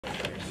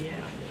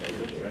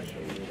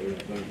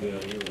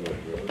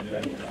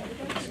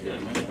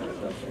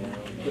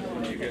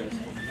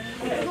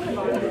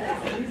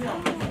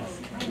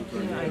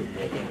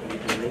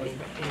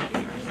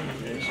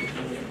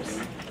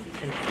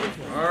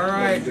All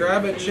right,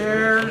 grab a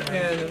chair,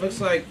 and it looks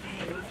like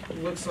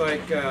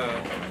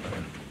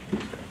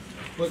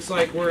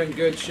we're in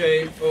good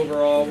shape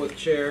overall with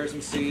chairs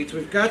and seats.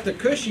 We've got the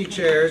cushy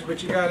chairs,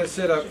 but you got to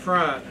sit up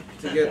front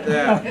to get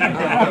that.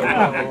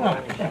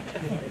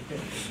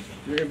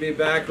 If you're gonna be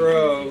back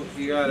row,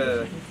 you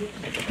gotta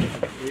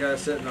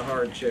sit in a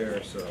hard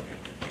chair. So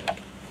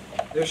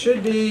there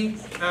should be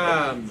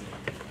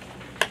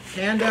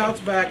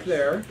handouts back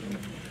there.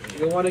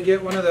 You'll want to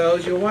get one of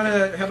those. You'll want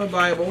to have a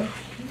Bible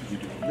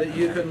that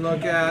you can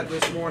look at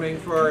this morning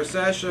for our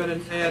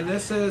session, and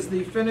this is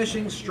the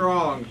Finishing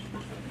Strong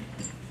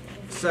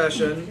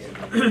session.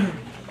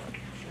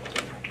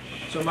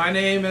 So my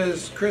name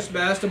is Chris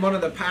Best. I'm one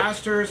of the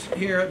pastors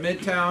here at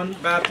Midtown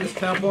Baptist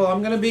Temple. I'm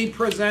going to be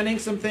presenting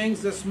some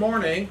things this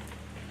morning,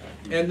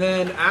 and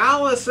then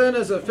Allison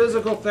is a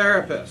physical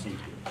therapist.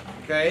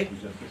 Okay,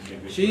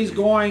 she's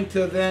going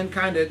to then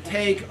kind of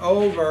take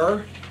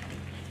over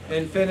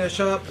and finish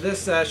up this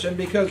session,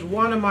 because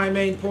one of my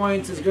main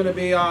points is going to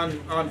be on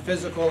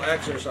physical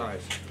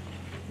exercise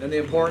and the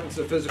importance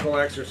of physical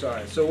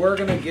exercise. So we're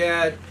going to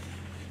get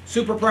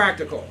super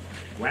practical.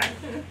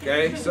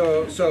 Okay,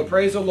 so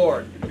praise the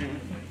Lord.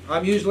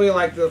 I'm usually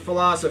like the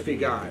philosophy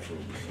guy.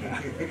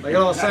 Like, it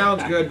all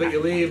sounds good, but you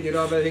leave and you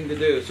don't have anything to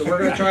do. So we're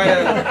going to try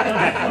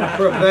to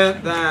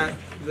prevent that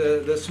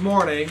this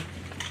morning.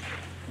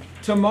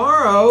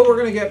 Tomorrow we're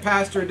going to get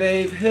Pastor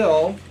Dave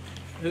Hill,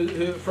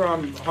 who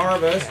from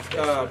Harvest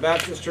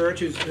Baptist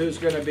Church, who's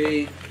going to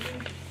be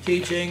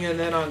teaching, and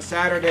then on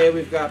Saturday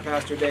we've got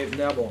Pastor Dave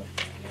Nebel,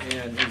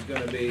 and he's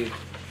going to be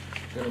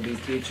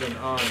teaching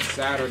on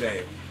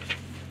Saturday.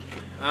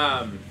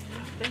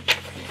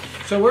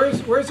 So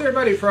where's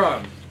everybody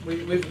from?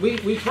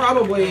 We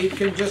probably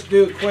can just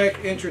do a quick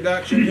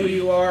introduction, who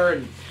you are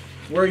and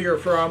where you're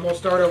from. We'll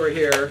start over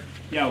here.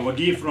 Yeah,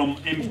 Wagi from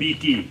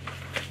MBT.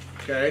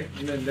 Okay,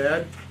 and then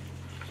Dad?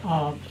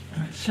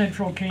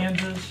 Central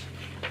Kansas.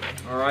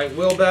 All right,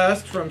 Will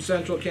Best from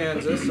Central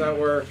Kansas, that's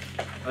where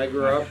I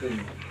grew up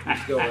and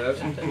still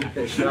live.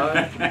 Okay,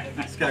 Scott?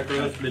 Scott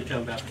Groth,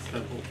 Midtown Baptist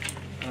Temple.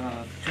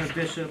 Chuck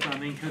Bishop,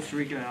 I'm in Costa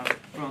Rica, out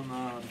from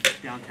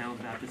downtown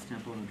Baptist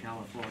Temple in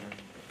Ocala, Florida.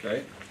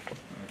 Okay.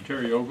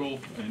 Terry Ogle,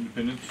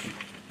 Independence.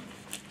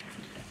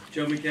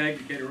 Joe McCagg,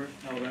 Decatur,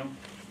 Alabama.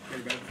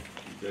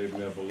 Dave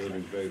Neville,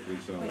 Living Faith, Lee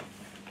Summit.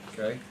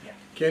 Okay.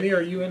 Kenny,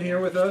 are you in here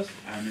with us?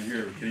 I'm in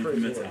here, Kenny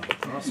from Midtown.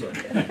 Awesome.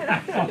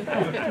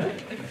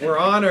 We're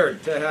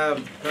honored to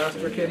have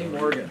Pastor Kenny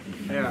Morgan.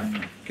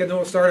 Yeah. Ken,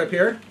 we'll start up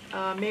here.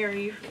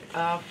 Mary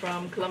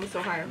from Columbus,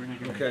 Ohio.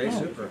 Okay,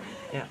 super.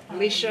 Yeah.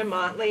 Alicia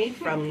Motley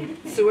from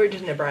Seward,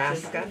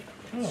 Nebraska.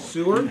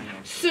 Seward?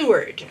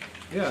 Seward.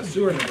 Yeah,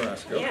 Seward,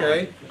 Nebraska.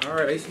 Okay. All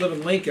right. I used to live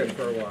in Lincoln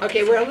for a while.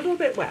 Okay, we're a little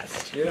bit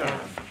west. Yeah.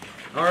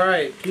 All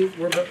right.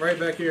 We're right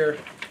back here.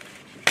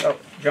 Oh,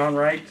 John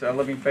Wright,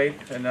 Living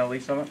Faith in Lee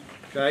Summit.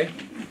 Okay.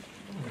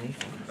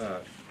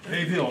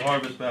 Dave Hill,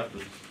 Harvest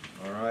Baptist.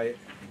 All right.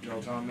 Joe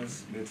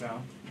Thomas,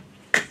 Midtown.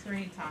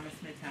 Serene Thomas,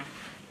 Midtown.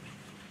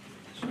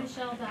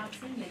 Michelle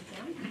Dobson,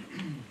 Midtown.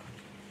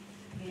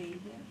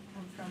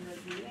 I'm from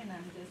Brazil, and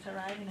I'm just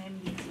arrived in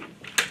MBT.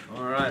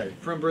 All right.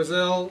 From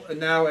Brazil and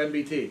now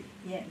MBT.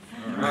 Yes.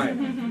 All right.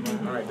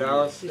 All right,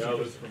 Dallas.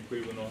 Dallas from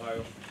Cleveland,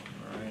 Ohio.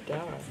 All right.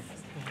 Dallas.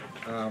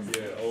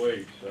 Yeah,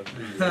 OH.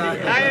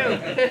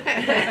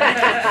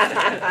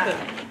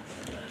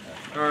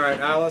 All right,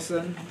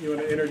 Allison, you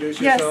want to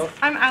introduce Yes, yourself?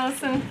 I'm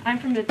Allison. I'm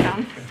from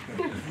Midtown.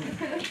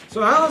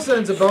 So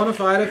Allison's a bona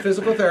fide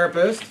physical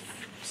therapist.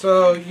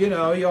 So, you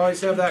know, you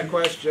always have that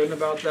question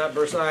about that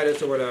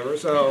bursitis or whatever.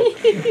 So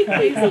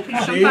Please don't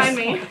find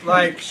me.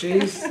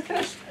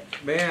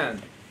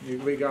 Man,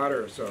 we got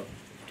her. So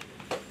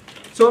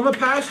I'm a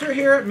pastor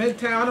here at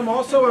Midtown. I'm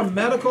also a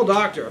medical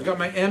doctor. I've got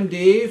my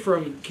MD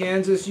from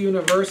Kansas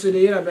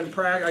University, and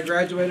I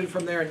graduated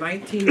from there in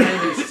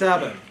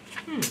 1997.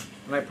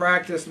 And I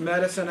practiced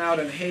medicine out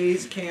in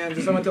Hays,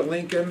 Kansas. I went to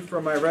Lincoln for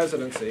my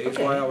residency. That's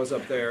why I was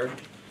up there.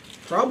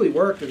 Probably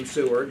worked in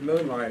Seward,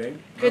 moonlighting.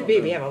 Could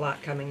be. We have a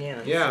lot coming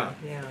in. Yeah. So,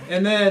 yeah.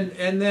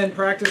 And then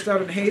practiced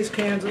out in Hays,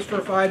 Kansas for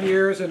 5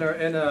 years in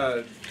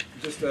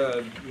just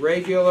a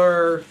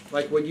regular,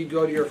 like when you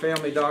go to your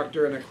family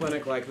doctor in a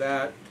clinic like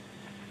that.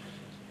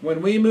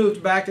 When we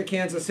moved back to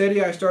Kansas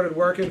City, I started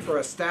working for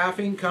a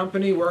staffing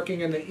company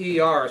working in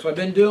the ER. So I've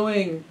been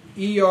doing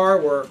ER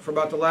work for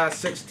about the last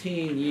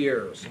 16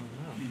 years.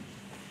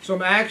 So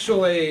I'm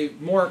actually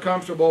more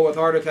comfortable with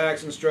heart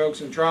attacks and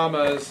strokes and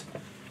traumas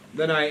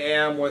than I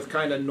am with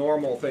kind of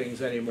normal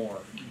things anymore.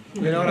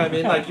 You know what I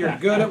mean? Like, you're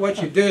good at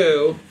what you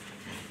do.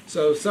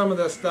 So some of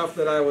the stuff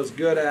that I was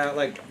good at,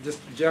 like just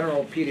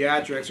general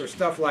pediatrics or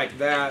stuff like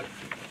that,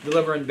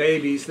 delivering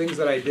babies, things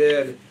that I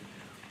did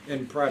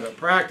in private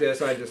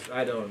practice, I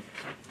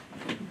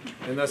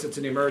unless it's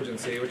an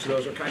emergency, which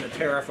those are kind of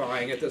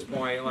terrifying at this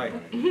point, like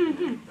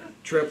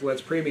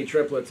triplets, preemie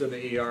triplets in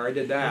the ER. I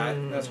did that.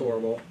 That's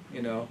horrible,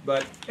 you know.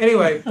 But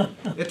anyway,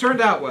 it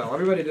turned out well.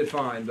 Everybody did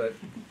fine, but...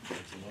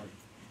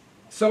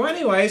 So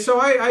anyway, so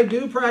I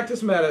do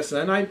practice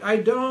medicine. I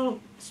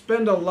don't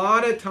spend a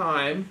lot of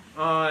time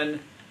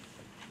on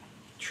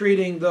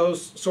treating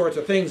those sorts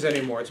of things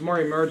anymore. It's more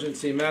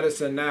emergency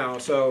medicine now.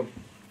 So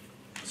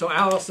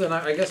Allison,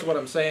 I guess what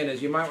I'm saying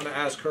is you might want to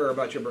ask her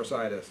about your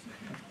bursitis.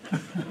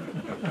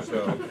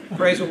 So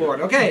praise the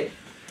Lord. Okay,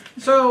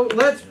 so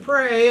let's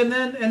pray, and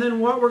then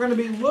what we're going to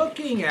be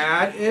looking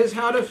at is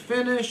how to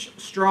finish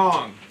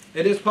strong.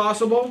 It is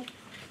possible.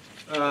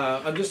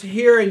 I'm just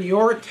hearing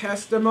your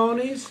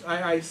testimonies.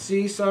 I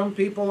see some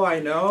people I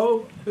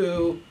know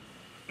who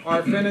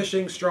are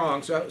finishing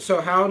strong.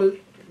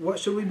 So what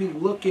should we be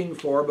looking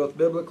for, both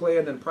biblically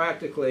and then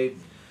practically,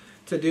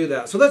 to do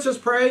that? So let's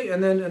just pray,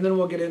 and then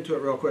we'll get into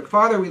it real quick.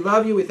 Father, we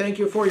love you. We thank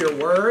you for your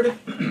word.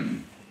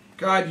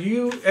 God,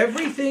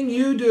 everything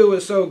you do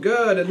is so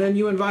good, and then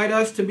you invite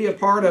us to be a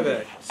part of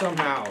it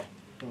somehow.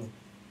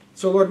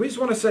 So Lord, we just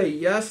want to say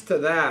yes to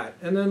that.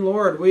 And then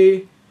Lord,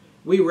 we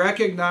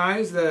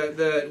recognize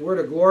that we're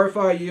to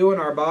glorify you in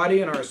our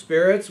body and our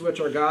spirits, which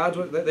are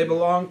God's, that they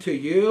belong to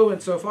you.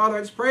 And so Father,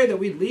 I just pray that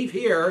we leave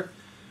here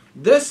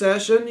this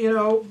session,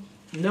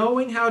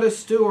 knowing how to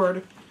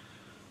steward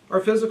our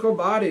physical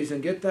bodies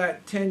and get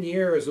that 10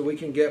 years that we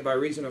can get by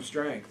reason of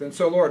strength. And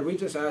so, Lord, we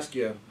just ask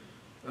you,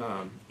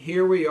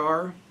 here we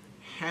are.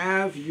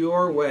 Have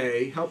your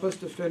way. Help us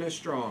to finish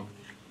strong.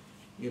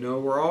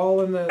 We're all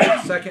in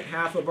the second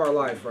half of our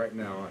life right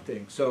now, I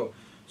think. So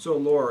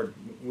Lord,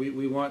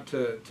 we want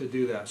to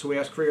do that. So we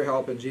ask for your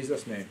help in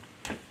Jesus' name.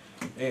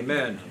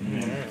 Amen.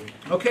 Amen.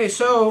 Okay,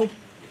 so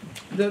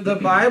the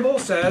Bible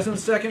says in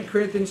 2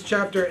 Corinthians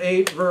chapter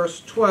 8,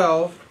 verse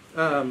 12,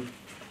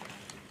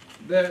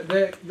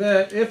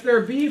 that if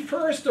there be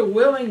first a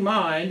willing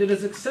mind, it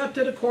is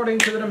accepted according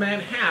to that a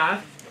man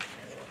hath,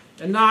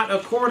 and not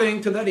according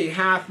to that he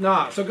hath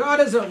not. So God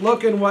isn't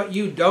looking what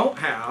you don't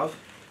have.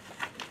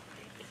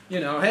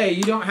 Hey,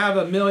 you don't have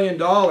 $1 million.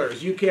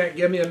 You can't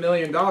give me $1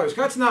 million.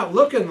 God's not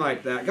looking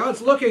like that.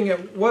 God's looking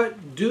at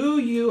what do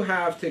you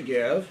have to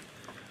give,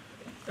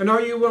 and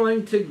are you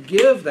willing to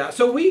give that?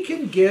 So we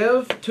can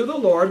give to the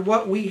Lord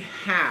what we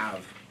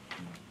have.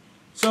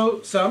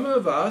 So some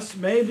of us,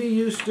 maybe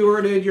you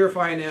stewarded your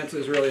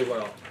finances really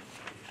well,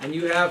 and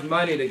you have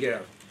money to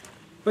give,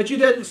 but you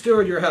didn't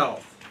steward your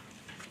health.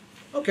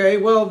 Okay,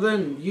 well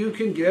then you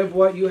can give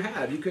what you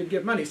have. You could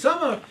give money.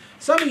 Some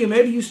of you,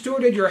 maybe you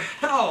stewarded your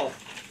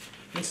health.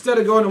 Instead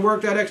of going to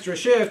work that extra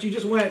shift, you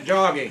just went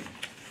jogging.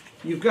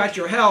 You've got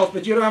your health,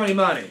 but you don't have any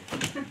money.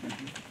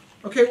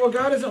 Okay, well,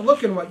 God isn't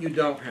looking what you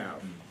don't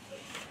have.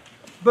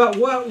 But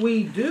what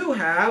we do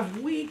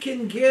have, we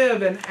can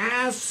give. And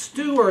as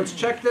stewards,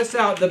 check this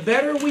out, the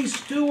better we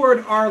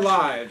steward our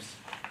lives,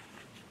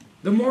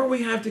 the more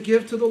we have to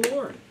give to the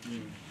Lord.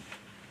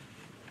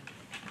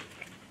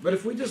 But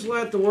if we just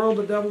let the world,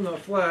 the devil, and the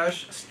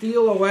flesh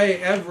steal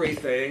away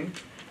everything,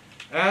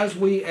 as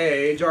we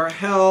age, our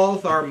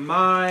health, our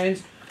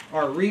minds,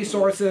 our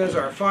resources,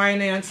 our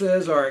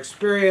finances, our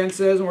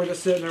experiences, and we're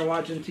just sitting there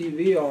watching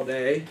TV all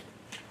day,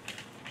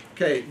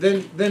 okay,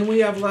 then we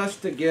have less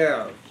to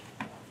give.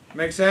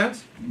 Make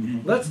sense?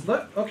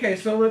 Mm-hmm. Okay,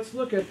 so let's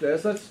look at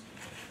this.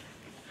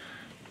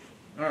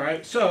 All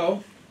right,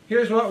 so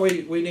here's what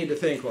we need to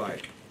think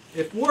like.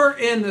 If we're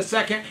in the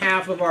second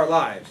half of our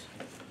lives,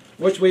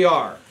 which we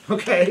are,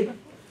 okay,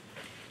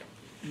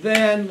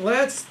 then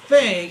let's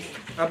think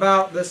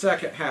about the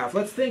second half.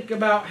 Let's think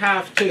about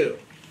half two.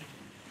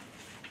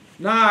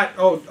 Not,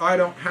 oh, I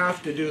don't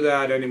have to do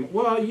that anymore.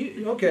 Well,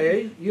 you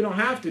don't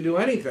have to do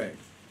anything.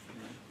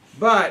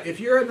 But if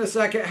you're in the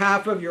second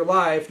half of your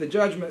life, the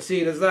judgment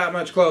seat is that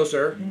much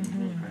closer.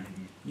 Mm-hmm.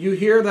 You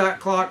hear that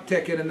clock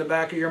ticking in the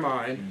back of your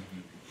mind.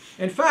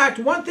 In fact,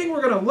 one thing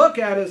we're going to look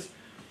at is,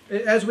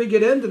 as we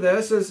get into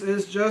this,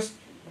 is just,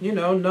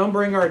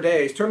 numbering our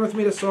days. Turn with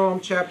me to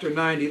Psalm chapter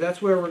 90.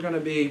 That's where we're going to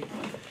be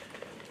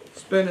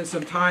spending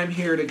some time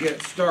here to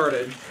get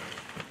started.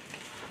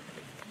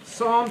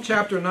 Psalm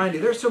chapter 90.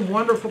 There's some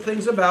wonderful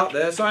things about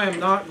this. I am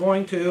not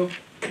going to,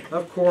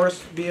 of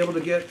course, be able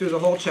to get through the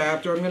whole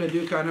chapter. I'm going to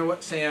do kind of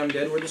what Sam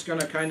did. We're just going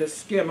to kind of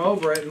skim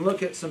over it and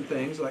look at some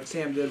things like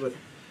Sam did with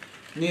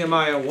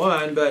Nehemiah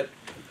 1. But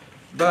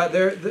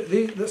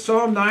the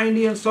Psalm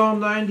 90 and Psalm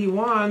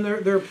 91,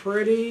 they're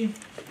pretty,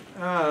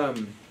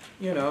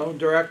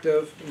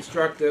 directive,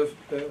 instructive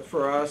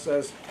for us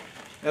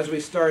as we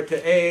start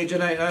to age.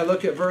 And I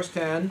look at verse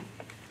 10.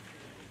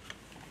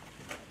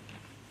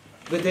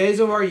 The days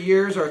of our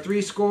years are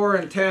 70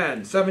 and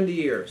 10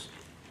 years.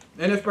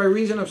 And if by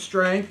reason of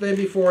strength they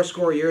be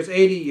 80 years,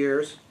 80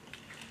 years,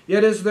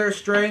 yet is their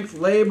strength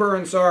labor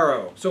and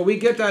sorrow. So we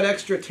get that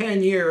extra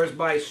 10 years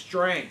by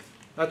strength.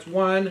 That's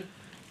one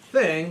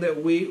thing that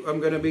I'm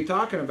going to be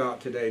talking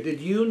about today. Did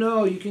you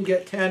know you can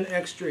get 10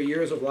 extra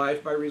years of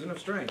life by reason of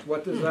strength?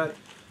 What does that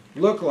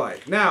look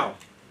like? Now,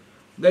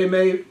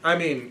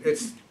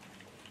 it's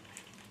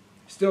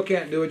still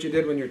can't do what you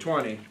did when you're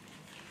 20.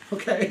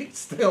 Okay,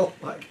 still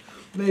like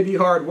maybe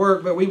hard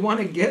work, but we want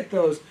to get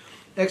those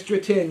extra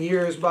 10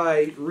 years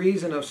by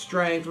reason of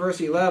strength. Verse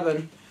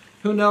 11,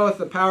 who knoweth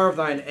the power of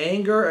thine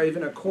anger, or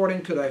even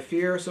according to thy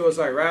fear, so is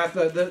thy wrath.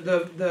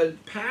 The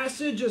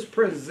passage is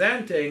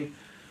presenting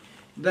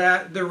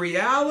that the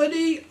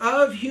reality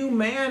of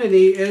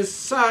humanity is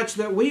such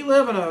that we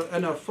live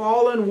in a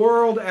fallen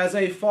world as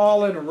a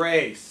fallen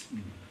race.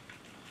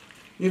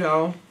 You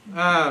know,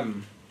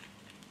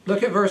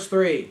 look at verse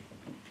 3.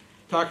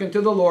 Talking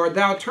to the Lord,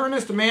 thou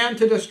turnest man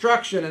to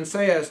destruction and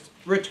sayest,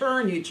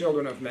 return, ye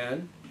children of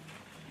men.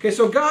 Okay,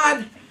 so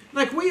God,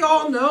 like we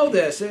all know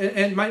this,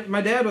 and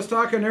my dad was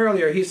talking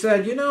earlier. He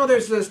said, you know,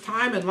 there's this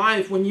time in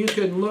life when you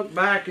can look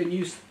back and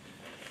you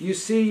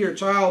see your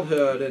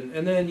childhood,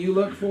 and then you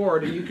look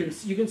forward, and you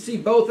can see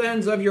both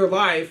ends of your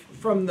life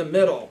from the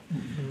middle.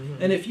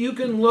 And if you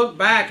can look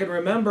back and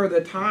remember the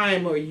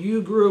time where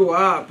you grew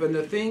up and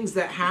the things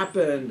that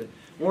happened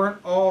weren't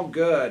all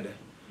good.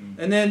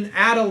 And then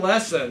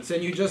adolescence,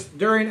 and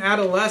during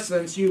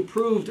adolescence, you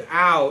proved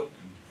out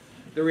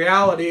the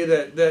reality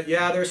that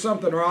yeah, there's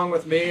something wrong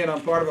with me, and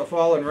I'm part of a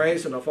fallen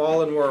race and a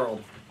fallen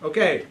world.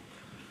 Okay.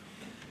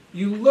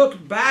 You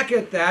look back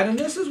at that, and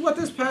this is what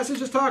this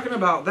passage is talking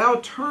about. Thou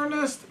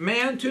turnest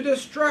man to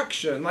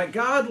destruction. Like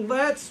God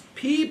lets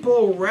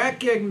people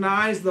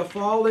recognize the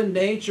fallen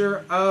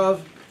nature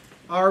of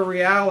our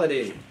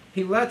reality.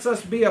 He lets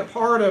us be a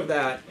part of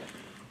that.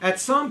 At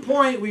some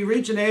point, we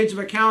reach an age of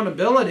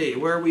accountability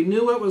where we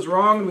knew it was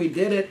wrong and we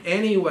did it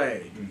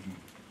anyway.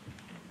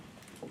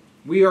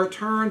 We are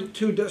turned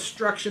to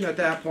destruction at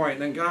that point.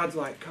 And then God's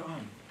like,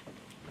 come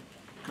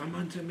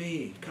unto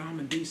me. Come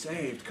and be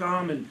saved.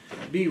 Come and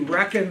be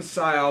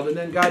reconciled. And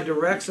then God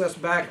directs us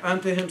back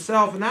unto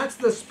himself. And that's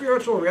the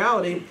spiritual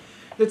reality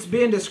that's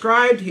being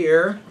described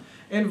here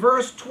in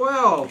verse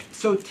 12.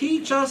 So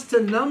teach us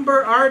to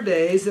number our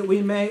days that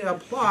we may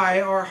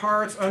apply our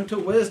hearts unto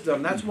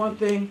wisdom. That's one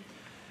thing.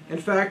 In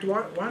fact,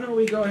 why don't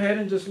we go ahead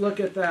and just look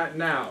at that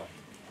now?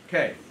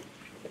 Okay.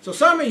 So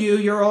some of you,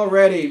 you're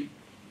already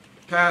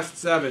past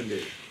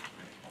 70.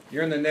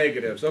 You're in the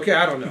negatives. Okay,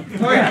 I don't know.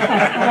 Oh,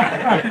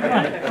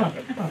 yeah.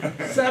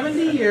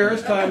 70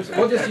 years times,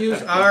 we'll just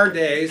use our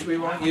days. We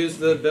won't use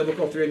the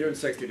biblical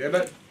 360 days.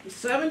 But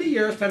 70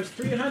 years times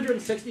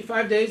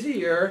 365 days a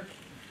year,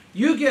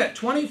 you get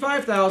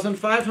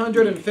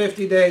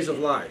 25,550 days of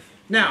life.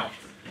 Now,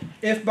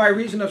 if by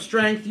reason of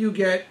strength you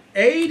get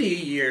 80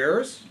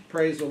 years,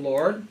 praise the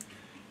Lord,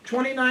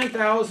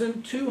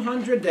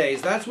 29,200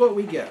 days. That's what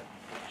we get.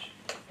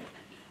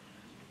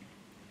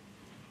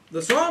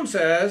 The Psalm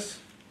says,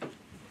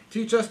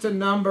 teach us to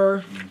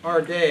number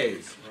our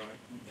days.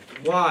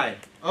 Why?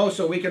 Oh,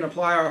 so we can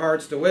apply our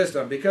hearts to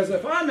wisdom. Because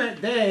if I'm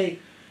at day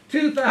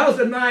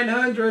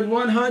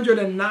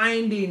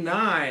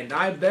 2,199,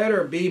 I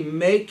better be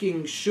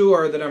making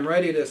sure that I'm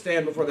ready to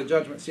stand before the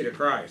judgment seat of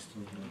Christ.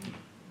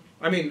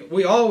 I mean,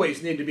 we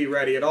always need to be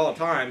ready at all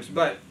times,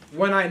 but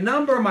when I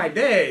number my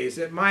days,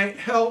 it might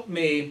help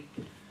me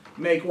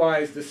make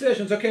wise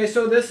decisions. Okay,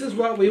 so this is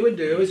what we would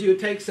do, is you would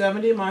take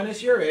 70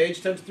 minus your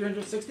age times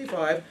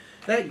 365.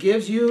 That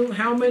gives you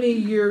how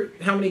many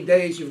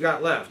days you've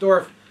got left. Or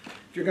if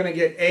you're going to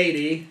get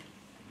 80.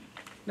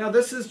 Now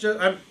this is just,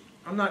 I'm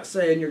not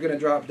saying you're going to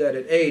drop dead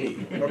at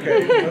 80.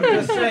 Okay, I'm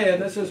just saying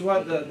this is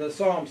what the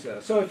Psalm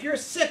says. So if you're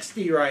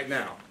 60 right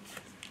now,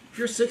 if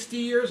you're 60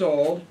 years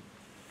old,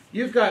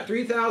 you've got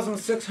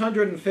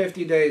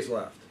 3,650 days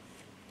left.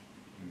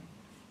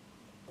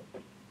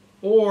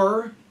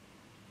 Or,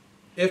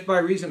 if by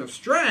reason of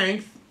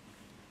strength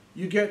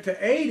you get to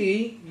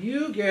 80,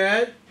 you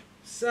get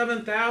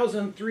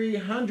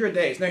 7,300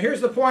 days. Now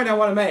here's the point I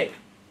want to make.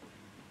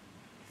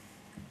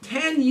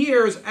 10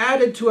 years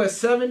added to a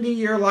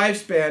 70-year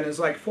lifespan is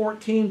like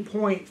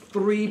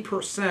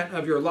 14.3%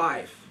 of your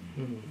life.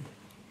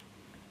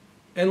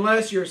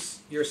 Unless you're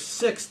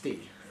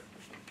 60.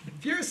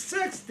 If you're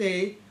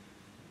 60,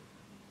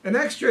 an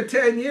extra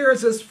 10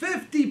 years is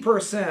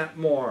 50%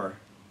 more.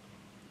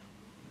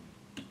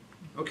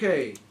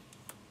 Okay,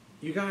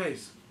 you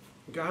guys,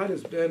 God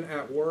has been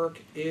at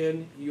work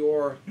in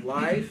your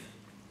life.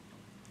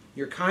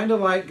 You're kind of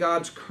like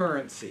God's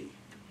currency.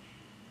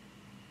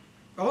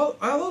 All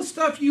the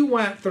stuff you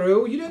went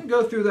through, you didn't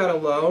go through that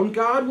alone.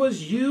 God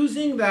was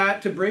using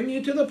that to bring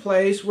you to the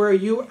place where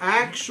you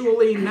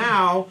actually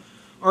now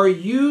are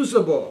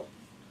usable.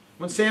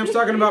 When Sam's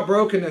talking about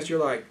brokenness,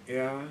 you're like,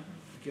 yeah, I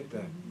get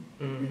that.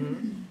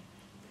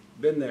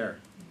 Been there.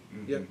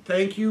 Yeah,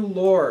 thank you,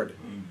 Lord,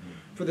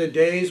 for the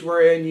days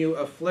wherein you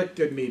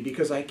afflicted me,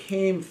 because I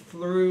came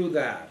through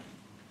that.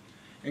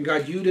 And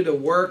God, you did a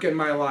work in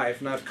my life,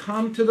 and I've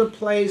come to the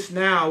place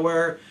now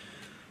where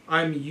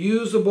I'm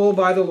usable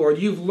by the Lord.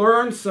 You've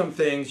learned some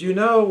things. You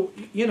know,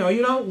 you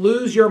don't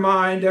lose your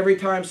mind every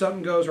time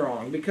something goes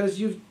wrong, because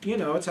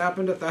it's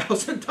happened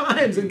 1,000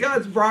 times, and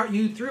God's brought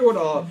you through it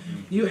all.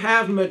 You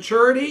have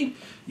maturity.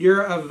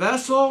 You're a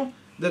vessel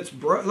that's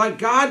like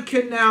God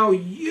can now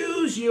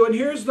use you. And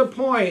here's the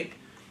point.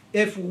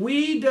 If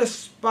we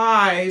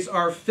despise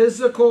our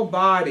physical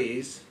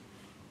bodies,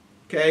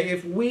 okay,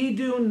 if we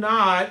do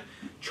not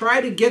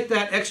try to get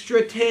that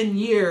extra 10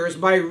 years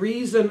by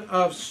reason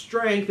of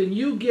strength, and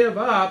you give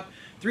up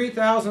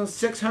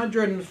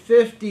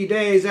 3,650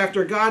 days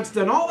after God's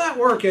done all that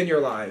work in your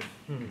life,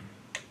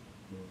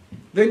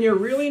 then you're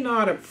really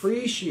not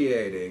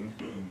appreciating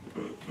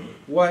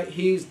what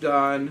He's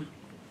done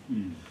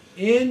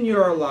in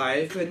your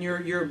life, and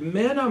you're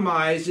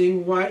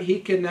minimizing what He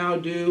can now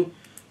do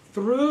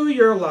through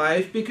your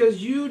life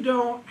because you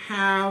don't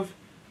have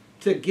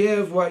to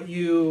give what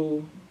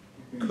you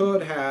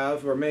could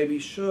have or maybe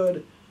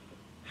should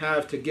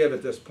have to give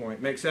at this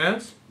point. Make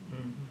sense?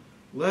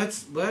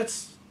 Let's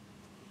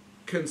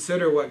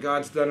consider what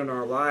God's done in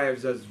our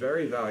lives as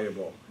very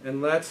valuable, and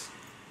let's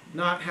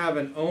not have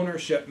an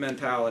ownership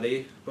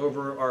mentality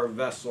over our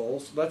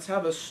vessels. Let's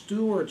have a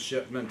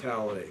stewardship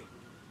mentality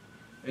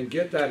and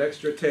get that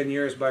extra 10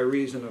 years by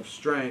reason of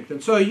strength.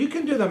 And so you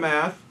can do the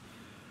math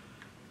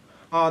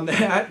on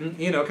that and,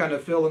 kind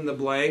of fill in the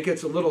blank.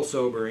 It's a little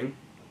sobering.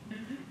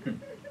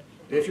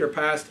 If you're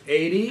past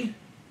 80,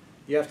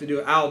 you have to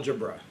do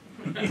algebra.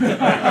 Which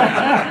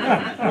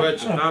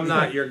I'm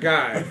not your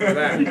guy for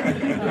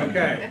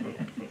that.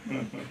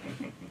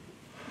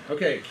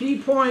 Okay, key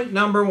point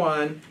number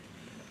 1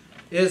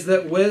 is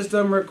that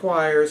wisdom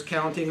requires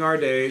counting our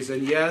days.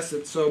 And yes,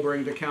 it's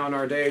sobering to count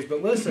our days,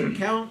 but listen,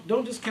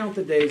 don't just count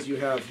the days you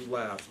have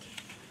left.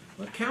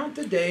 But count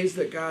the days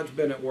that God's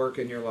been at work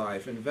in your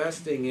life,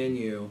 investing in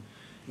you,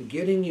 and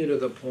getting you to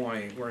the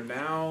point where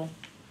now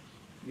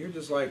you're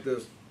just like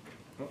this,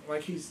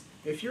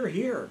 if you're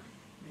here,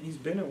 and He's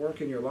been at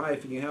work in your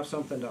life, and you have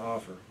something to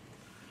offer.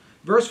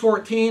 Verse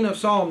 14 of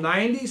Psalm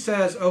 90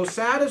 says, "O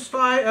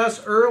satisfy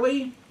us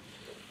early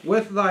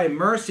with thy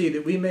mercy,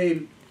 that we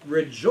may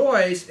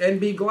rejoice and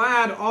be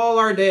glad all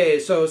our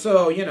days." So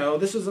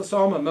this is a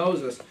psalm of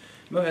Moses.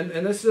 And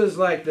this is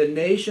like the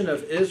nation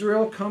of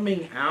Israel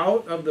coming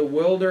out of the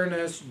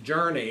wilderness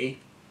journey.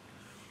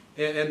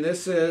 And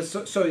this is,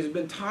 so he's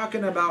been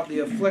talking about the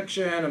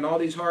affliction and all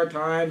these hard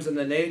times and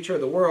the nature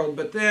of the world.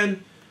 But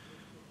then,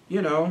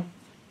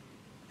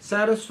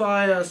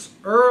 satisfy us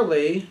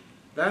early,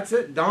 that's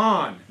at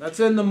dawn. That's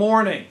in the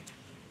morning.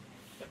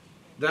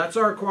 That's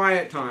our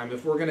quiet time.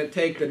 If we're going to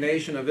take the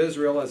nation of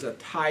Israel as a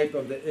type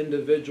of the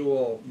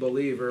individual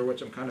believer,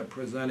 which I'm kind of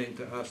presenting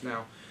to us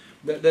now,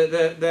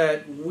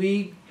 that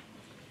we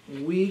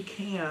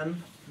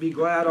can be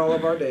glad all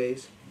of our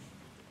days.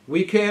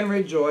 We can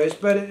rejoice,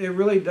 but it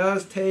really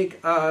does take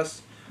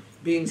us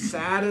being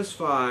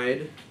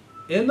satisfied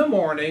in the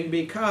morning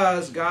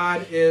because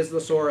God is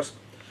the source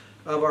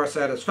of our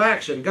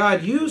satisfaction.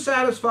 God, you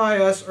satisfy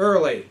us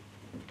early.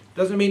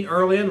 Doesn't mean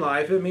early in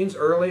life, it means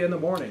early in the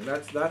morning.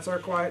 That's our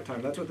quiet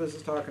time. That's what this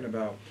is talking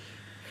about.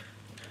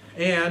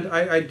 And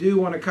I do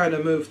want to kind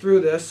of move through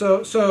this.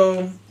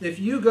 So if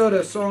you go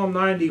to Psalm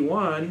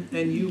 91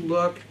 and you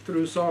look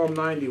through Psalm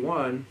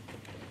 91,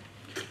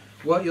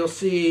 what you'll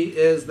see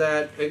is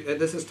that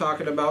this is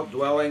talking about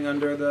dwelling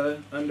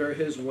under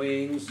His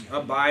wings,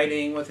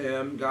 abiding with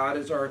Him. God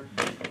is our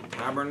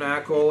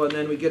tabernacle. And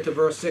then we get to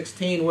verse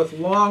 16. With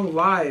long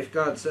life,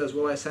 God says,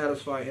 will I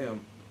satisfy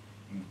him?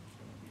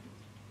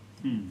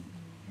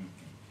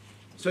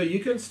 So you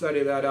can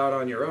study that out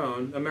on your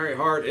own. A merry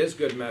heart is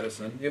good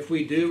medicine. If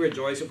we do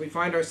rejoice, if we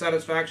find our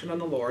satisfaction in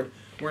the Lord,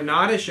 we're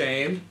not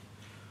ashamed.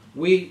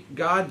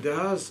 God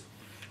does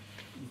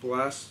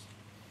bless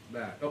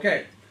that.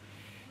 Okay.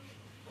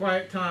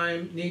 Quiet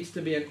time needs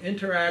to be an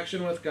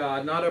interaction with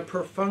God, not a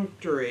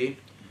perfunctory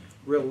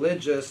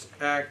religious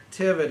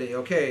activity.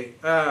 Okay.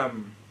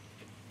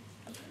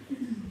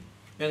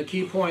 And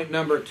key point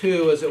number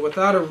 2 is that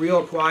without a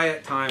real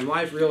quiet time,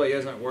 life really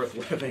isn't worth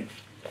living.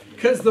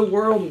 Because the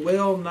world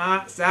will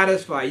not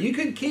satisfy. You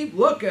could keep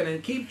looking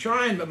and keep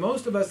trying, but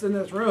most of us in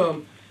this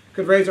room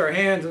could raise our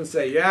hands and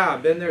say, yeah,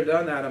 I've been there,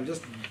 done that. I'm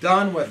just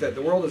done with it.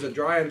 The world is a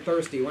dry and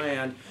thirsty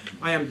land.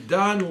 I am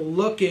done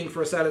looking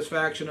for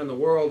satisfaction in the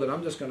world, and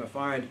I'm just going to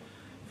find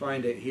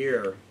it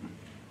here.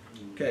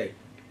 Okay.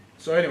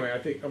 So anyway, I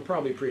think I'm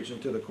probably preaching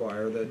to the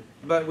choir,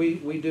 but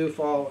we do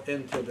fall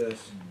into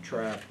this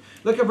trap.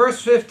 Look at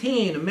verse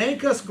 15.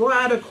 Make us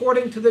glad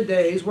according to the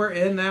days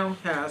wherein thou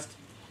hast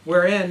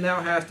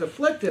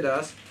afflicted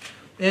us,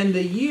 in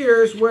the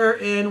years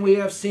wherein we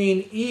have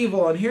seen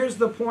evil. And here's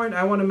the point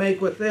I want to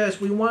make with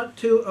this. We want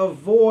to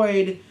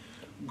avoid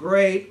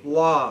great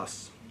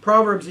loss.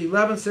 Proverbs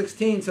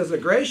 11:16 says, a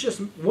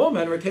gracious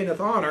woman retaineth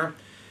honor,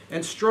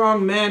 and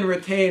strong men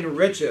retain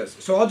riches.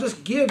 So I'll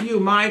just give you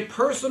my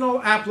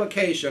personal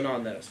application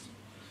on this.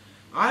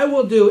 I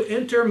will do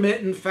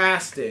intermittent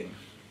fasting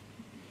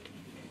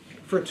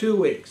for 2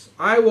 weeks.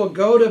 I will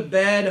go to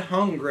bed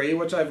hungry,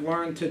 which I've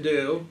learned to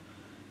do,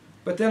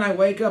 but then I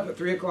wake up at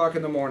 3 o'clock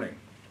in the morning.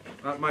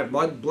 My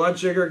blood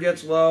sugar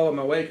gets low. I'm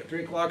awake at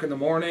 3 o'clock in the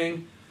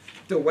morning.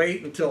 To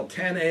wait until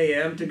 10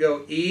 a.m. to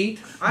go eat.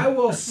 I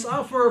will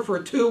suffer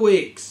for 2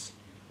 weeks.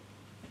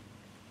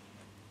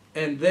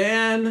 And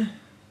then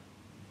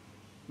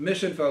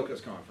Mission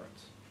Focus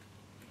Conference.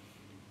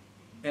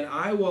 And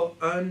I will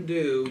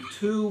undo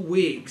 2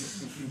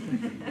 weeks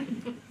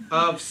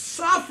of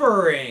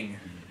suffering.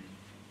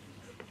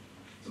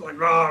 like,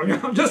 oh, you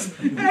know, just,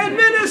 hey,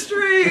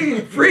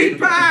 ministry, free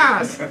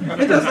pass.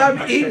 And just,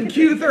 I'm eating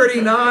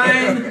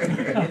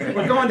Q39.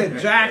 We're going to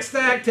Jack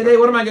Stack today.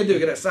 What am I going to do?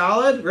 Get a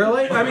salad?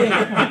 Really? I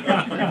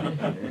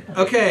mean,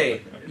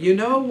 okay, you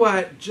know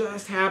what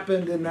just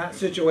happened in that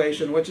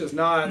situation, which is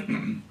not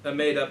a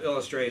made-up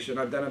illustration.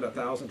 I've done it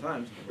 1,000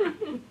 times.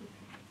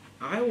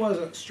 I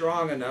wasn't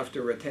strong enough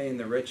to retain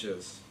the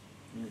riches.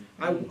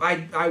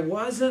 I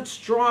wasn't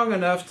strong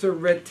enough to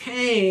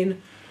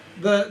retain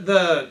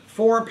the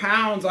 4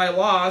 pounds I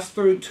lost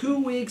through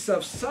 2 weeks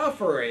of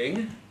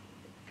suffering,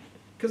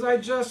 because I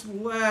just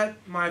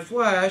let my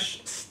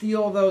flesh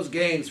steal those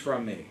gains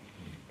from me.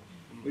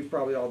 We've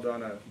probably all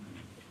done it.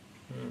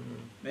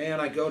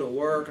 Man, I go to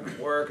work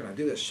and I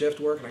do this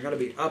shift work and I got to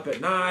be up at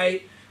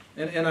night,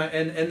 and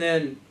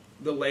then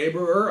the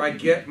laborer, I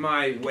get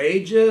my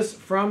wages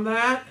from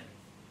that,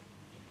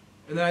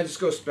 and then I just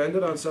go spend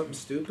it on something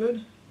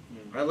stupid.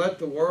 I let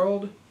the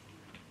world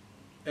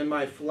and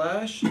my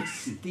flesh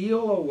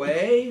steal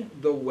away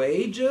the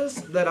wages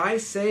that I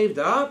saved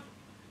up.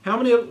 How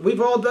many?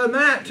 We've all done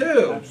that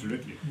too.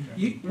 Absolutely.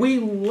 We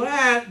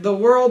let the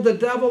world, the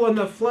devil, and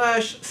the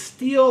flesh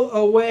steal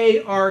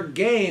away our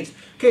gains.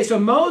 Okay, so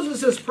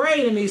Moses is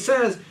praying and he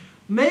says,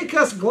 make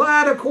us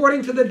glad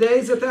according to the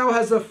days that thou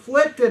hast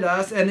afflicted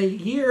us and the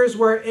years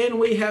wherein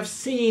we have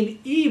seen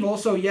evil.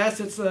 So yes,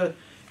 it's a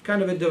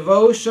kind of a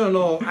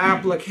devotional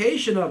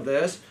application of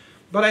this,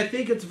 but I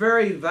think it's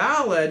very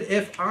valid.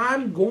 If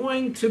I'm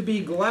going to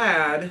be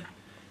glad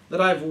that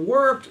I've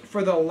worked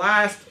for the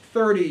last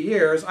 30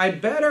 years, I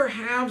better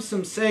have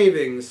some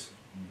savings.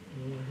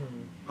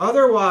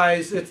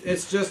 Otherwise,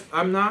 it's just,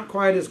 I'm not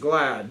quite as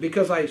glad,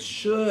 because I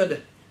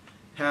should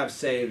have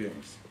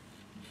savings.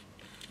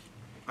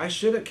 I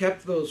should have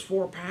kept those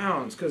 4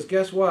 pounds, because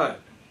guess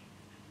what?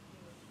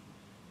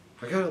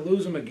 I got to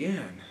lose them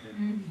again.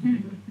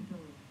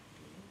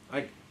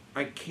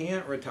 I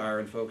can't retire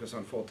and focus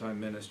on full-time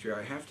ministry.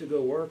 I have to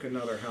go work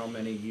another how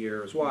many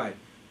years? Why?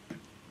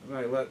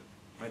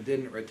 I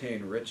didn't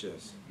retain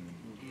riches.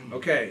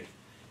 Okay,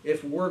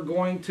 if we're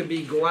going to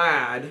be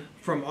glad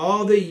from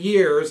all the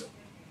years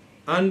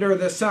under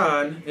the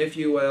sun, if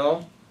you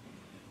will,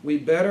 we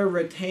better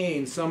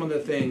retain some of the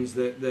things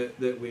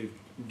that we've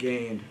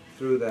gained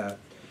through that.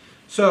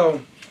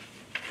 So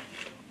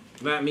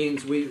that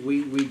means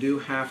we do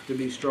have to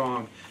be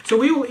strong. So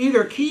we will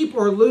either keep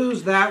or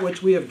lose that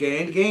which we have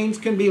gained. Gains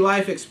can be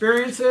life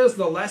experiences,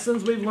 the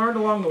lessons we've learned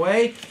along the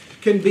way,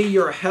 can be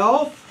your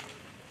health,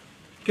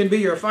 can be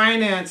your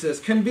finances,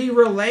 can be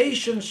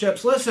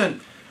relationships. Listen,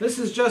 this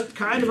is just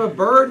kind of a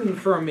burden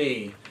for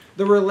me.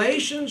 The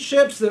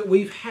relationships that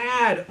we've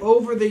had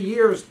over the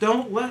years,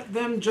 don't let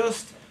them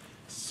just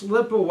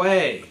slip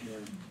away.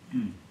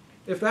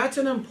 If that's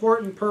an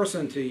important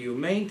person to you,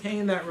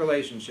 maintain that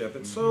relationship.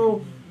 It's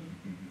so...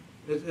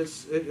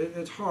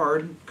 It's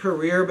hard,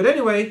 career. But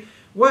anyway,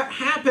 what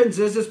happens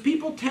is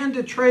people tend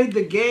to trade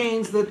the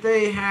gains that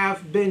they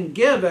have been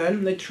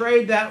given. They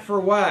trade that for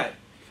what?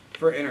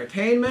 For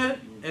entertainment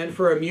and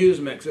for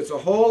amusement. 'Cause it's a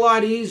whole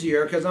lot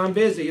easier because I'm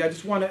busy. I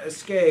just want to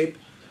escape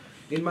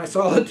in my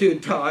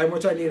solitude time,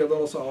 which I need a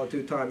little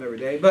solitude time every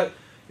day. But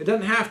it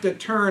doesn't have to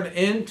turn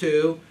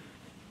into,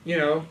 you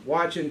know,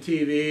 watching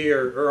TV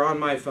or on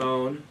my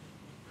phone.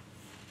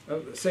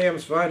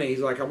 Sam's funny.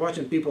 He's like, I'm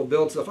watching people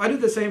build stuff. I do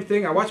the same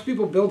thing. I watch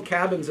people build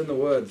cabins in the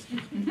woods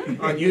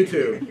on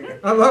YouTube.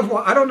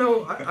 I don't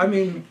know. I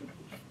mean,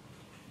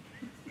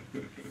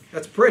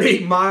 that's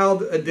pretty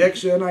mild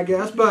addiction, I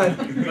guess.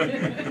 But,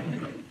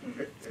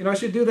 you know, I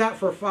should do that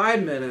for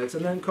 5 minutes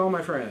and then call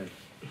my friend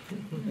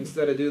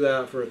instead of do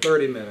that for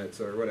 30 minutes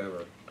or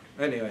whatever.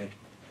 Anyway,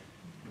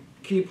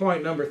 key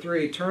point number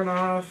 3, turn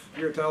off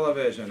your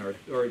television or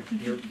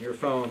your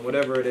phone,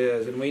 whatever it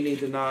is. And we need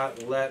to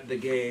not let the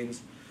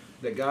gains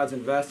that God's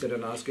invested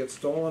in us get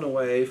stolen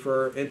away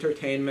for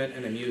entertainment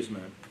and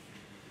amusement.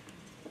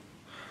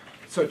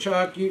 So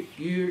Chuck,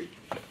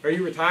 are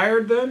you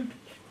retired then?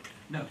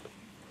 No.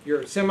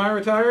 You're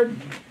semi-retired?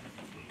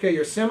 Okay,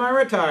 you're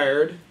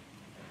semi-retired,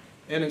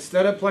 and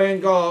instead of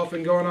playing golf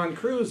and going on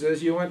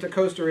cruises, you went to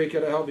Costa Rica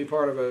to help be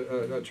part of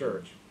a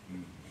church.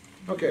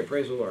 Okay,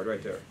 praise the Lord,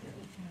 right there.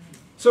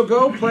 So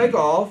go play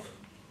golf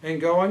and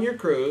go on your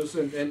cruise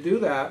and do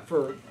that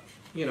for,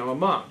 you know, a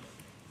month.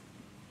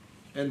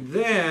 And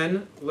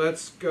then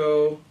let's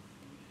go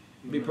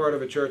be part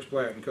of a church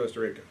plant in Costa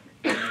Rica.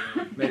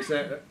 Makes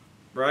sense,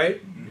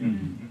 right?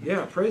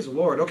 Yeah, praise the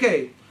Lord.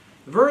 Okay,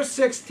 verse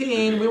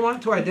 16, we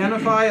want to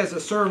identify as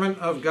a servant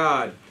of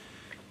God.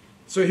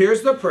 So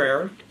here's the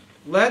prayer.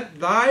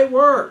 Let thy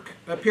work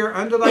appear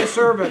unto thy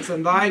servants,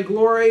 and thy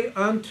glory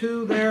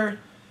unto their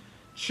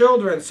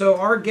children. So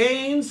our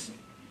gains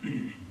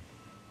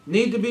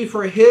need to be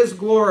for his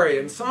glory.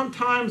 And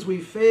sometimes we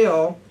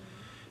fail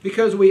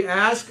because we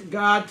ask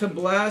God to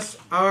bless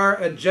our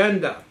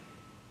agenda.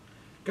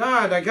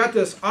 God, I got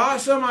this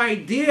awesome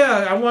idea.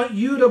 I want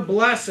you to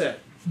bless it.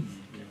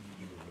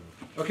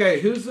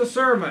 Okay, who's the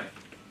servant?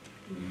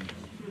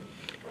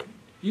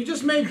 You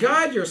just made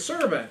God your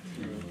servant.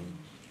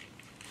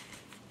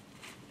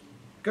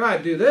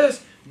 God, do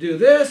this. do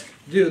this,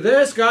 do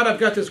this. God, I've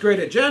got this great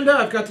agenda.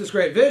 I've got this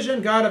great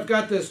vision. God, I've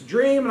got this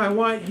dream, and I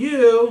want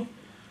you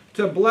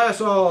to bless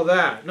all of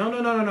that. No.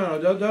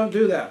 Don't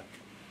do that.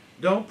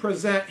 Don't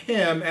present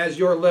him as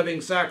your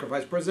living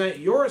sacrifice. Present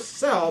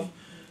yourself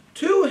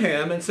to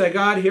him and say,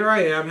 God, here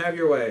I am. Have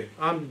your way.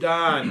 I'm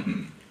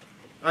done.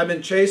 I've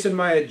been chasing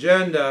my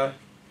agenda,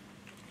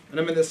 and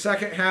I'm in the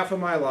second half of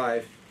my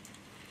life.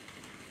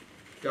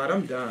 God,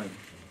 I'm done.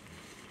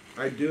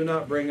 I do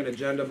not bring an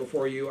agenda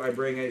before you. I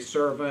bring a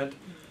servant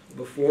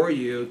before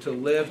you to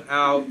live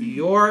out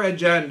your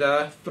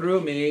agenda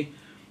through me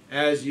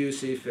as you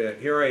see fit.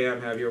 Here I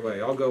am. Have your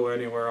way. I'll go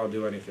anywhere. I'll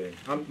do anything.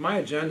 My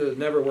agenda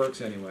never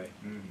works anyway.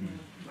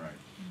 Right.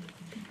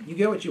 You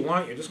get what you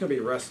want, you're just going to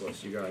be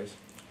restless, you guys.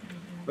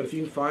 But if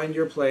you can find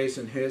your place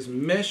in his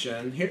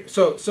mission, here,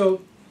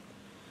 so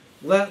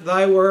let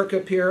thy work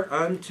appear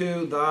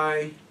unto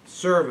thy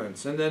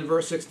servants. And then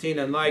verse 16,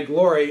 and thy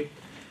glory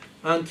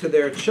unto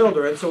their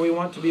children. So we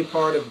want to be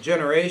part of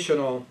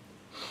generational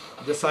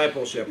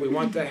discipleship. We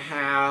want to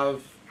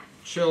have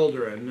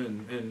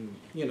children and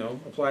you know,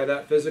 apply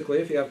that physically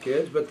if you have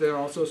kids, but then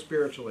also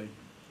spiritually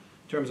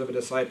in terms of a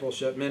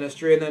discipleship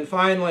ministry. And then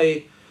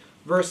finally,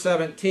 verse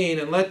 17,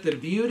 and let the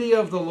beauty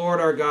of the Lord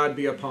our God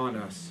be upon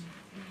us.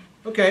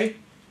 Okay,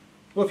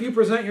 well, if you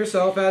present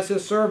yourself as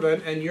his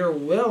servant and you're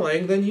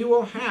willing, then you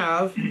will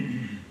have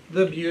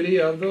the beauty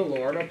of the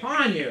Lord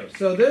upon you.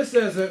 So this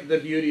isn't the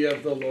beauty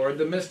of the Lord,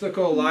 the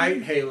mystical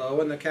light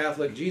halo in the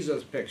Catholic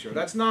Jesus picture.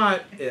 That's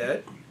not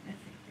it.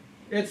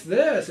 It's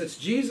this. It's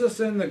Jesus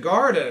in the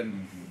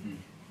garden.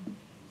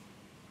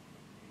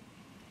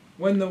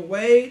 When the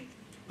weight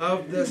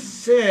of the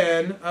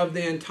sin of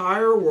the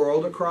entire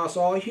world across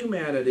all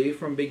humanity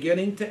from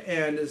beginning to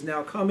end is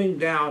now coming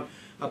down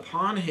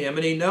upon him,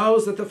 and he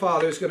knows that the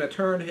Father is going to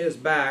turn his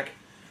back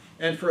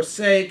and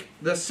forsake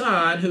the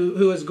Son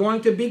who is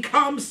going to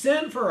become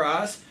sin for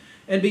us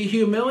and be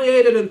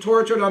humiliated and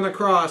tortured on the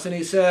cross. And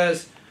he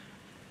says,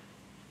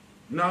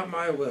 not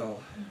my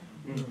will,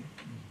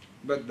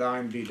 but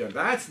thine be done.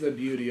 That's the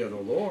beauty of the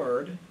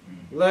Lord.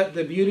 Let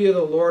the beauty of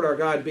the Lord our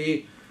God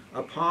be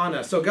upon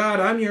us. So God,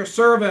 I'm your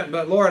servant,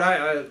 but Lord,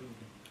 I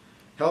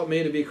help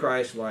me to be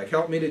Christ-like.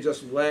 Help me to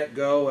just let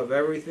go of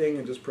everything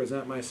and just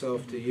present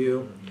myself to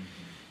you.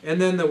 And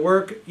then the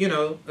work, you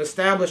know,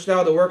 establish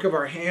thou the work of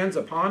our hands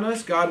upon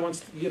us. God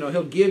wants, you know,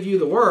 he'll give you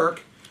the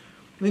work.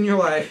 And then you're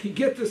like, you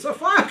get this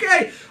stuff.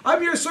 Okay,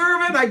 I'm your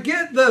servant. I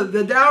get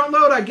the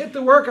download. I get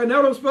the work. I know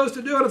what I'm supposed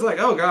to do. And it's like,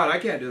 oh, God, I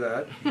can't do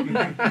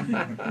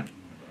that.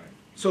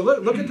 So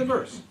look at the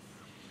verse.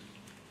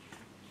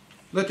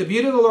 Let the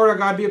beauty of the Lord our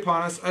God be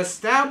upon us.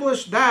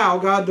 Establish thou,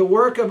 God, the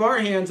work of our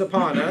hands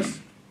upon us.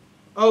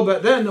 Oh,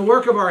 but then the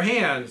work of our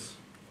hands,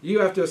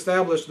 you have to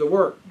establish the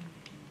work.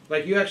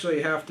 Like you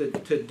actually have to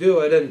do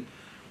it.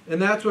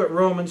 And that's what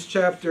Romans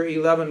chapter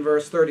 11,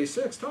 verse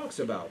 36 talks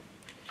about.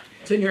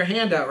 It's in your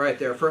handout right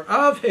there. For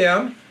of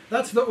him,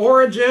 that's the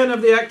origin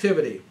of the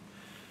activity.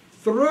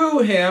 Through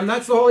him,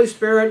 that's the Holy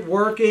Spirit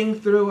working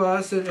through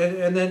us.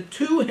 And then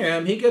to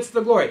him, he gets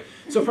the glory.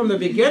 So from the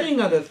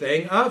beginning of the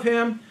thing, of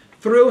him,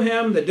 through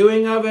him, the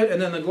doing of it,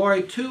 and then the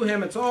glory to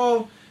him, it's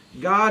all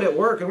God at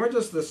work. And we're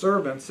just the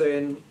servants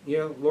saying, you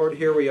know, Lord,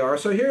 here we are.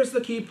 So here's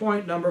the key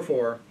point number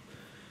 4.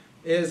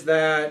 Is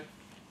that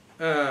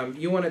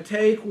you want to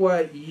take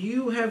what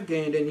you have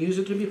gained and use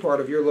it to be part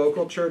of your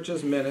local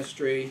church's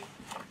ministry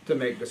to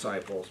make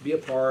disciples. Be a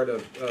part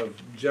of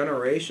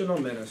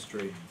generational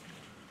ministry.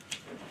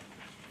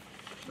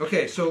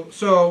 Okay,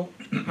 so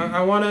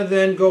I want to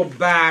then go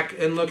back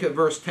and look at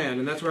verse 10,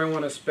 and that's where I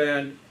want to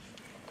spend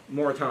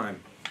more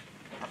time.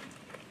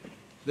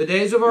 The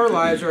days of our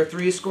lives are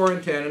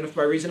 70, and if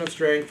by reason of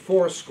strength,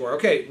 80.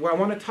 Okay, well, I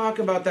want to talk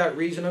about that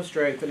reason of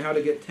strength and how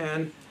to get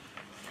 10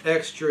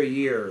 extra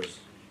years.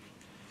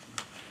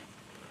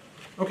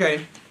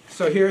 Okay,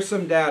 so here's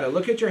some data.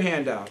 Look at your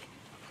handout.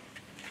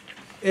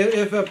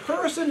 If a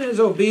person is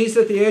obese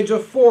at the age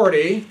of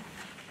 40,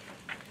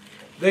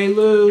 they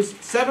lose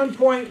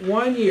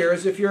 7.1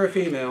 years if you're a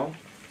female,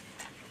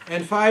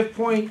 and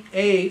 5.8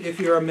 if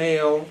you're a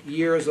male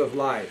years of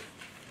life.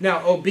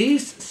 Now,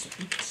 obese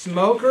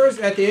smokers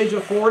at the age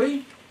of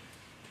 40,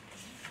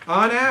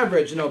 on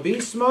average, an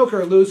obese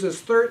smoker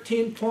loses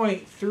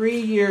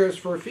 13.3 years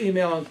for a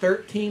female and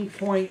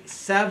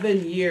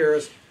 13.7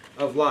 years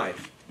of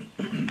life.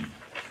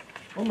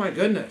 Oh my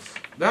goodness,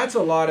 that's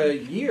a lot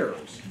of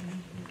years.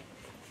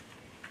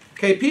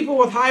 Okay, people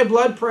with high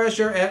blood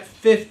pressure at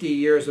 50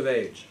 years of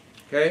age.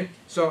 Okay,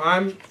 so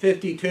I'm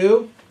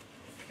 52,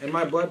 and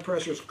my blood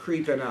pressure's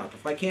creeping up.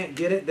 If I can't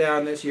get it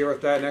down this year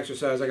with diet and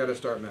exercise, I got to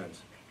start meds.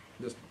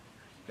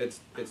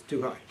 It's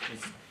too high.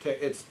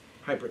 It's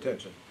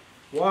hypertension.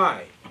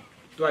 Why?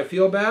 Do I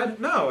feel bad?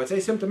 No, it's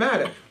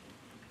asymptomatic.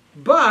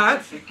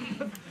 But,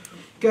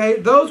 okay,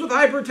 those with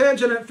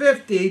hypertension at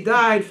 50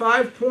 died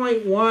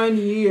 5.1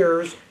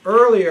 years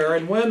earlier,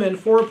 and women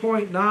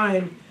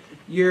 4.9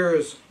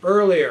 years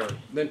earlier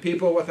than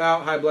people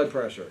without high blood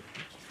pressure.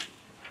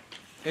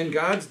 And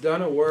God's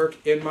done a work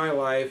in my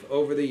life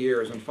over the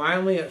years. And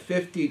finally at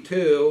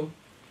 52,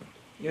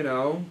 you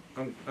know,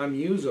 I'm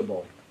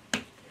usable.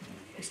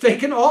 It's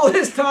taken all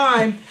this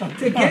time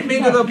to get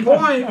me to the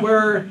point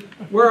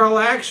where I'll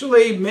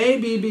actually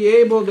maybe be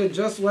able to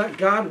just let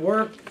God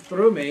work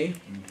through me.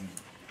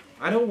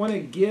 I don't want to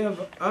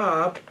give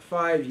up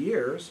 5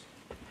 years.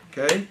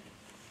 Okay?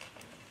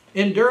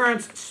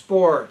 Endurance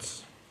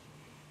sports.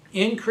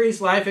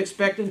 Increased life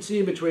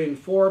expectancy between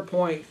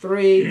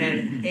 4.3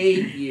 and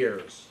 8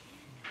 years.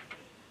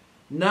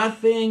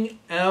 Nothing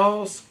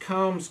else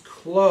comes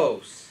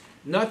close.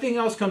 Nothing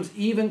else comes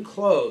even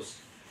close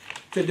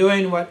to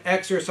doing what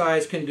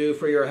exercise can do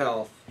for your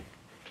health.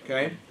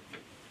 Okay?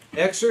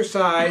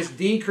 Exercise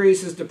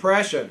decreases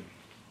depression,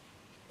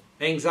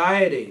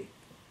 anxiety,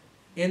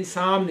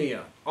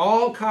 insomnia,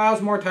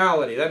 all-cause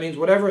mortality. That means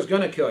whatever is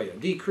going to kill you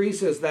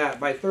decreases that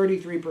by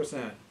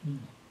 33%.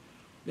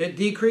 It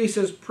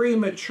decreases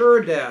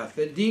premature death.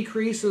 It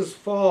decreases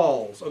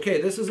falls.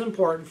 Okay, this is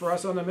important for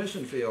us on the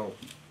mission field.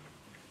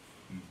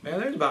 Man,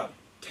 there's about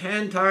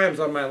 10 times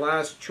on my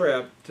last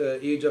trip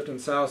to Egypt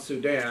and South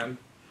Sudan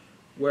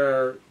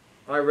where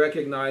I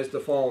recognized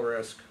the fall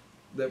risk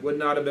that would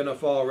not have been a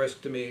fall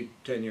risk to me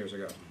 10 years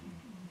ago.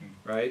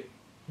 Right?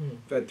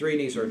 I've had 3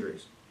 knee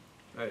surgeries.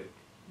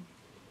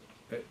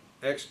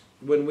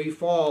 When we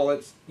fall,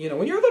 it's, you know,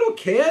 when you're a little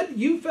kid,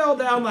 you fell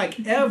down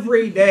like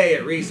every day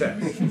at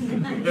recess.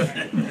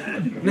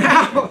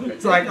 Now,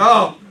 it's like,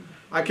 oh,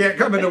 I can't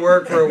come into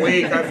work for a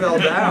week, I fell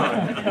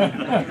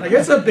down. Like,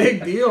 it's a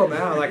big deal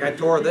now. Like, I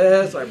tore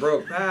this, I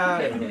broke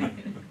that.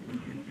 And,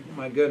 oh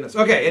my goodness.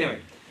 Okay, anyway.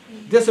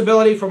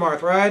 Disability from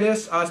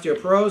arthritis,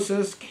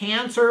 osteoporosis,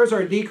 cancers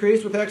are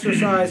decreased with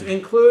exercise,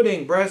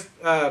 including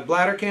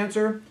bladder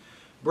cancer,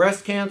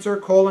 breast cancer,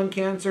 colon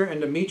cancer,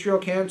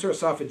 endometrial cancer,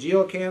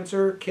 esophageal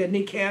cancer,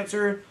 kidney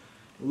cancer,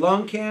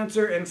 lung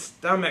cancer, and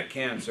stomach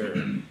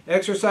cancer.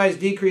 Exercise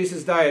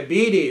decreases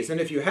diabetes,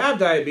 and if you have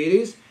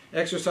diabetes,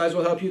 exercise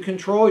will help you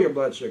control your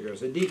blood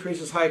sugars. It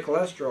decreases high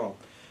cholesterol,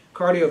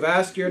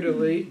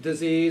 cardiovascular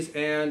disease,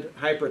 and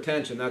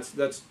hypertension.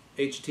 That's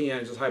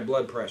HTN, just high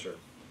blood pressure.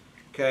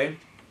 Okay?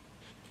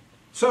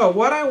 So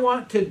what I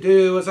want to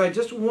do is I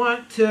just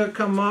want to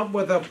come up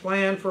with a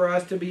plan for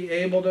us to be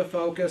able to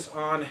focus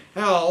on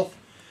health.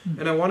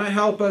 And I want to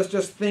help us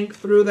just think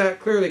through that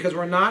clearly, because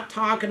we're not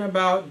talking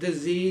about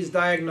disease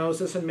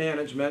diagnosis and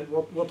management.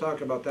 We'll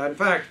talk about that. In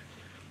fact,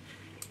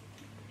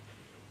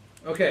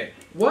 okay,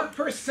 what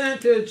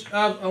percentage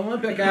of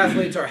Olympic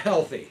athletes are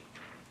healthy?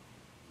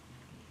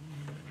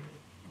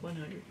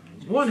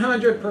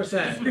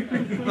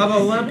 100% of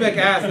Olympic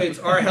athletes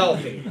are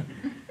healthy.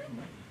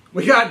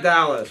 We got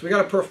Dallas. We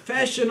got a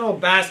professional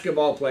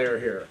basketball player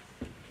here.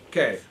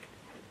 Okay.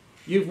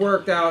 You've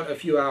worked out a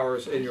few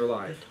hours in your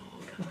life.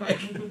 Like,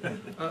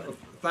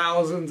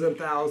 thousands and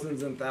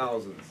thousands and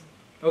thousands.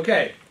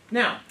 Okay.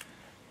 Now,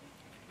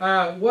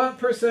 what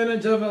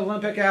percentage of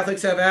Olympic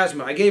athletes have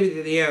asthma? I gave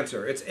you the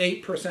answer. It's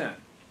 8%.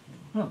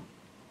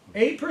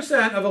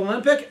 8% of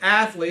Olympic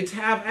athletes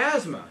have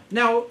asthma.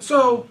 Now,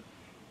 so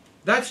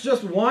that's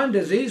just one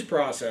disease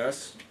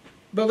process.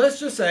 But let's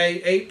just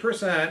say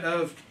 8%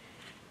 of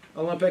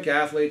Olympic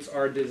athletes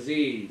are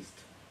diseased.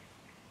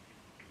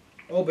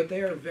 Oh, but they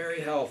are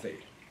very healthy.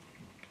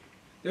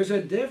 There's a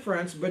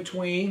difference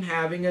between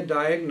having a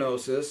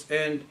diagnosis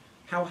and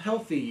how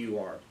healthy you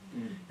are.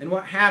 And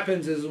what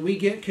happens is we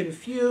get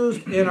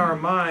confused in our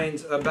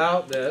minds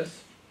about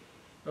this.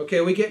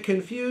 Okay, we get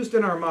confused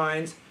in our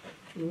minds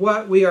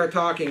what we are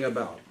talking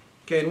about.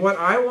 Okay, and what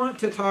I want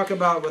to talk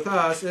about with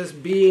us is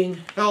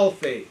being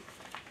healthy.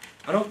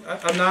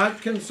 I'm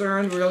not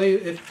concerned really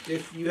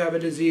if you have a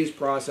disease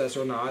process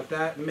or not.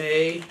 That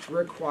may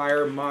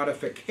require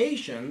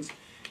modifications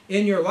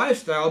in your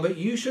lifestyle, but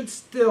you should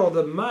still,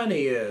 the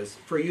money is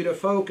for you to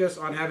focus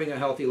on having a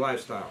healthy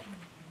lifestyle.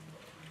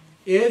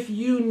 If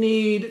you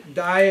need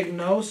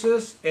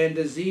diagnosis and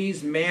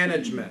disease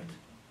management,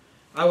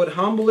 I would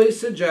humbly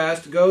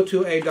suggest go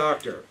to a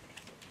doctor.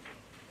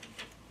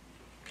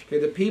 Okay,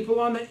 the people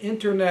on the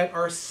internet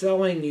are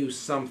selling you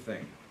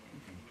something.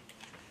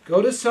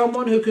 Go to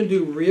someone who can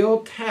do real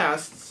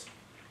tests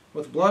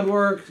with blood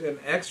work and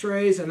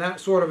x-rays and that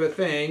sort of a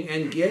thing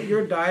and get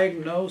your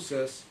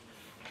diagnosis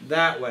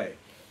that way.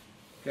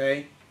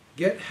 Okay?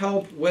 Get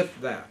help with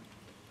that.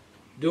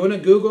 Doing a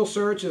Google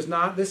search is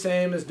not the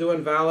same as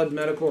doing valid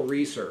medical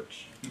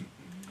research.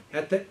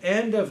 At the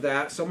end of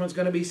that, someone's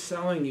going to be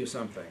selling you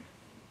something.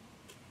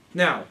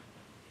 Now,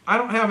 I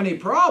don't have any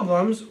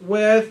problems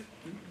with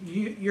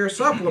your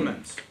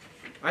supplements.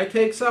 I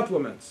take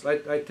supplements.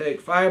 I take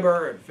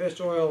fiber and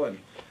fish oil and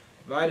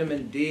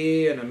vitamin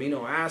D and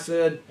amino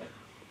acid.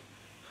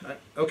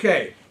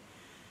 Okay,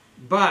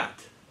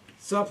 but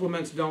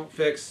supplements don't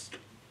fix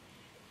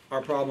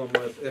our problem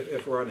with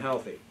if we're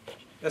unhealthy.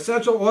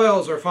 Essential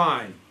oils are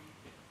fine.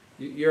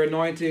 You're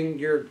anointing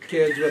your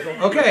kids with...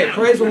 Okay,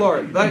 praise the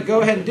Lord.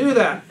 Go ahead and do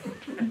that.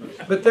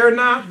 But they're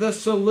not the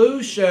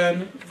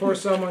solution for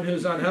someone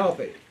who's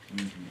unhealthy.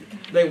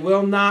 They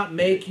will not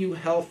make you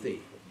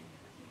healthy.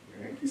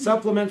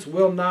 Supplements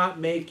will not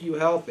make you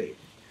healthy.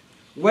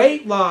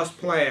 Weight loss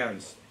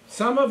plans.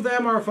 Some of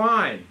them are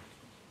fine.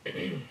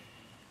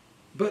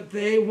 but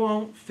they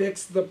won't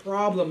fix the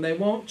problem. They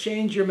won't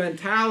change your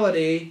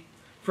mentality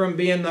from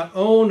being the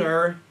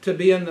owner to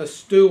being the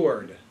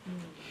steward.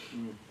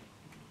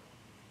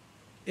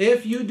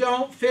 If you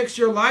don't fix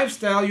your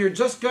lifestyle, you're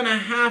just going to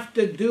have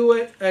to do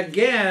it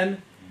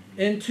again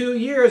in 2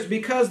 years,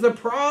 because the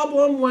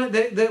problem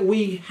that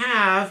we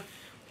have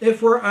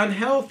if we're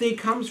unhealthy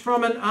comes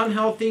from an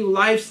unhealthy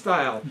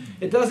lifestyle.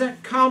 It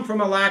doesn't come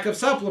from a lack of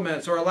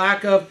supplements or a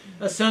lack of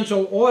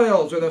essential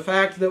oils or the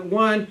fact that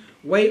one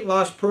weight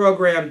loss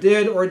program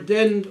did or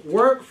didn't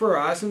work for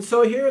us. And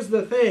so here's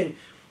the thing.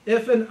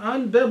 If an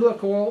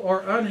unbiblical or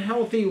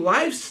unhealthy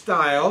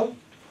lifestyle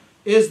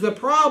is the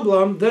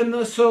problem, then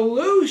the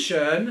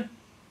solution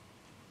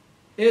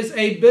is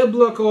a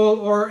biblical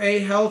or a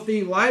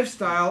healthy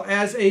lifestyle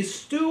as a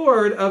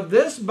steward of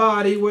this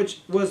body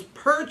which was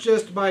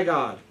purchased by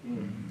God.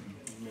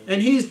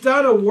 And He's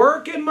done a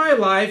work in my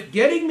life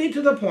getting me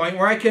to the point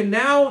where I can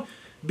now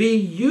be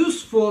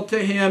useful to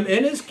Him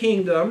in His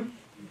kingdom,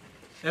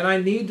 and I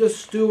need to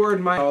steward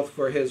my health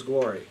for His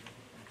glory.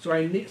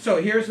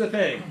 So here's the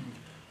thing.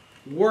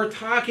 We're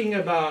talking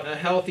about a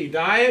healthy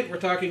diet, we're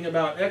talking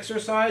about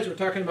exercise, we're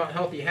talking about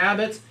healthy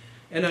habits,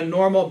 and a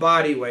normal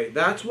body weight.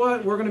 That's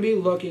what we're going to be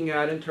looking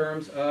at in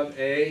terms of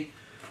a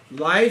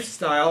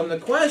lifestyle. And the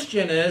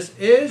question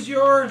is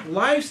your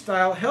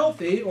lifestyle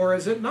healthy or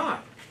is it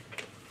not?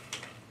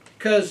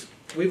 Because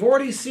we've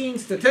already seen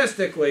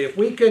statistically, if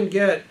we can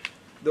get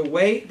the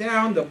weight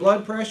down, the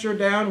blood pressure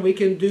down, we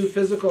can do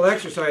physical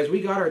exercise, we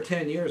got our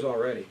 10 years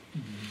already.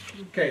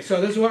 Okay, so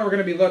this is what we're going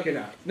to be looking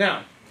at.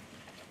 Now,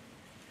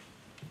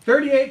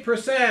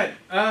 38%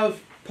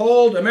 of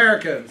polled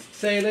Americans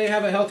say they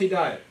have a healthy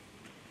diet.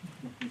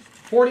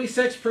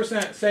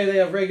 46% say they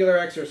have regular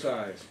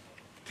exercise.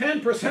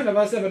 10% of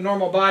us have a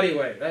normal body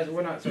weight.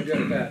 We're not so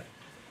good at that.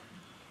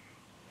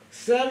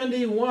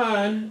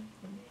 71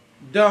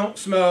 don't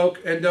smoke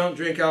and don't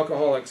drink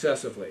alcohol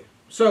excessively.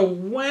 So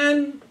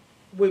when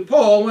we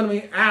poll, when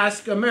we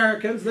ask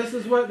Americans, this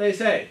is what they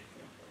say.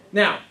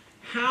 Now,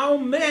 how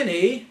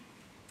many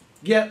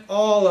get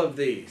all of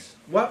these?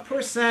 What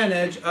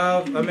percentage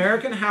of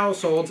American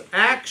households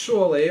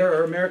actually,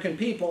 or American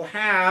people,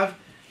 have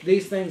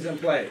these things in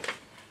place?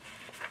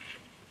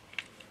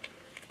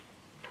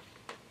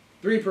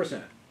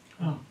 3%.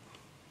 Oh.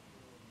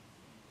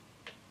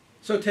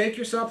 So take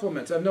your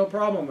supplements. I have no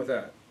problem with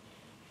that.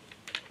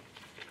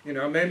 You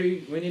know,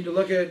 maybe we need to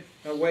look at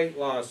a weight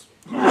loss.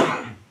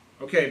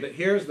 Okay, but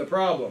here's the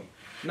problem.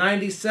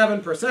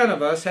 97%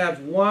 of us have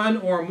one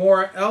or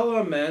more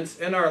elements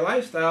in our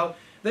lifestyle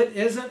that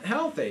isn't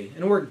healthy.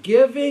 And we're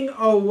giving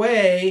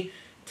away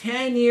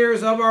 10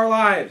 years of our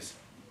lives.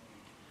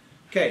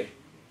 Okay,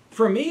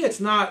 for me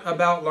it's not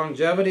about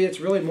longevity, it's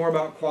really more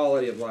about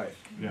quality of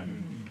life. Yeah.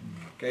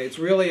 Okay, it's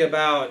really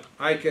about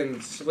I can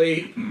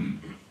sleep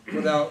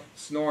without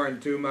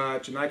snoring too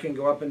much, and I can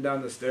go up and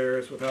down the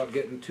stairs without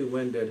getting too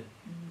winded,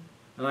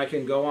 and I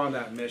can go on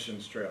that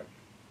missions trip,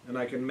 and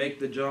I can make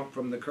the jump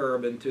from the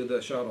curb into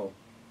the shuttle.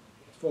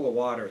 It's full of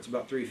water. It's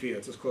about 3 feet.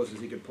 It's as close as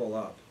he could pull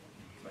up.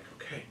 It's like,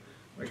 okay,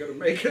 I got to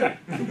make it.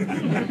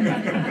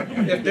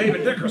 If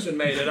David Dickerson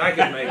made it, I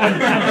can make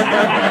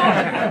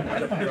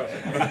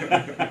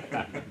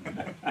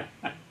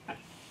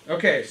it.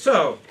 Okay,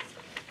 so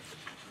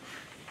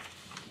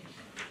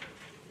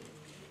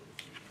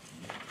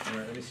all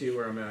right, let me see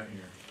where I'm at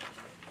here.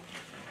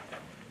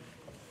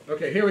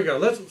 Okay, here we go.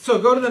 So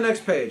go to the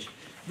next page.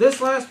 This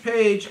last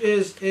page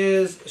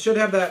should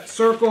have that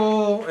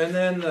circle and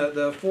then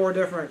the 4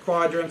 different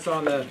quadrants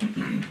on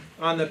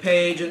the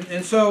page.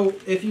 And so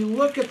if you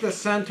look at the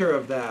center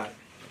of that,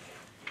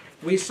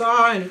 we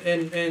saw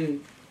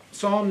in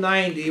Psalm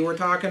 90, we're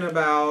talking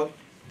about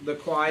the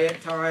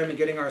quiet time and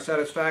getting our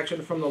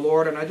satisfaction from the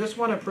Lord. And I just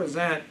want to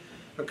present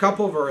a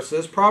couple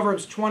verses.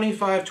 Proverbs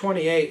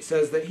 25:28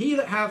 says that he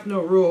that hath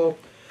no rule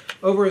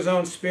over his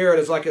own spirit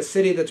is like a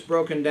city that's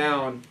broken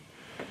down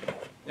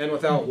and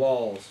without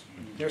walls.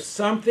 There's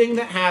something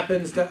that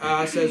happens to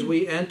us as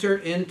we enter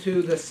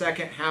into the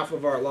second half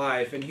of our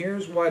life. And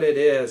here's what it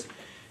is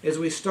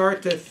we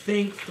start to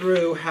think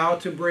through how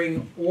to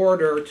bring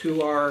order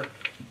to our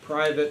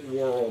private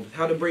world,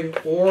 how to bring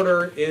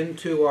order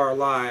into our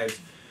lives.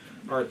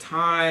 Our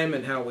time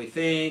and how we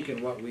think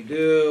and what we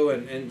do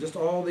and just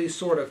all these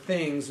sort of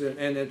things.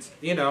 And it's,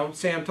 you know,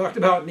 Sam talked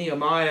about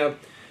Nehemiah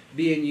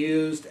being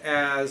used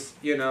as,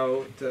 you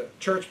know, the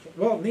church.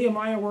 Well,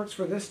 Nehemiah works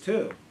for this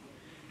too.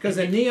 Because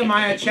in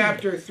Nehemiah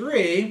chapter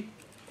 3,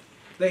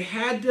 they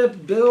had to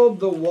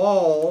build the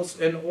walls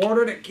in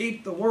order to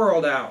keep the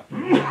world out.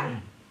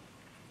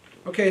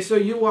 Okay, so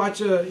you watch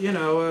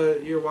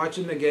you're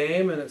watching the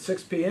game and at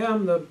 6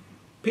 p.m. the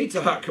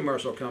Pizza Hut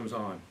commercial comes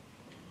on.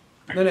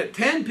 Then at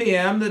 10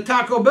 p.m., the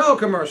Taco Bell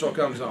commercial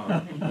comes on.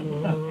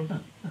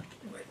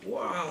 Like,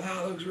 wow,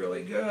 that looks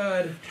really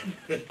good.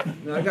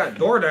 Now, I got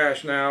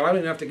DoorDash now. I don't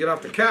even have to get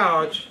off the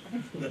couch.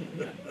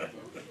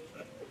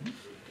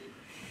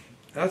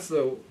 That's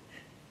the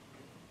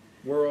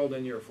world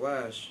in your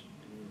flesh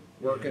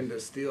working to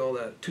steal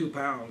that 2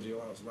 pounds you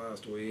lost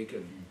last week.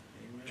 And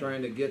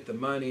trying to get the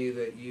money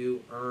that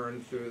you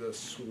earn through the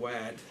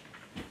sweat.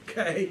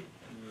 Okay?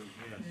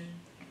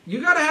 You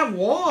got to have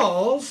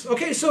walls.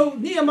 Okay, so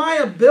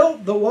Nehemiah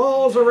built the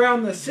walls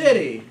around the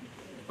city.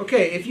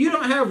 Okay, if you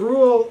don't have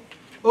rule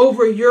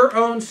over your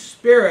own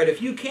spirit,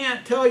 if you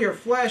can't tell your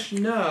flesh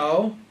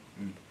no,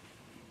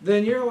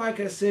 then you're like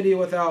a city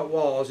without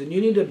walls. And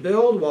you need to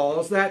build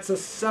walls. That's a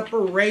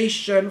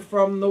separation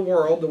from the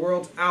world. The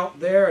world's out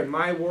there and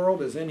my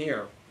world is in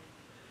here.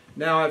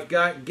 Now I've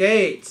got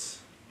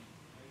gates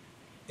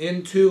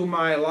into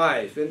my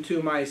life,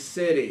 into my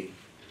city.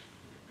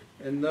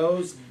 And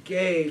those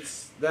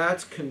gates,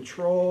 that's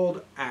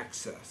controlled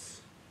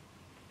access.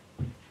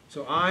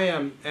 So I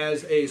am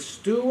as a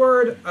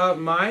steward of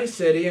my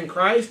city, and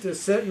Christ is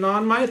sitting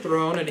on my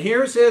throne, and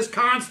here's his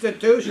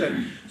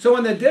constitution. So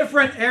in the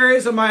different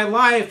areas of my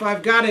life,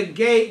 I've got a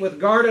gate with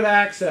guarded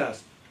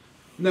access.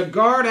 And the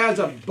guard has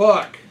a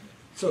book.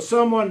 So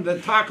someone, the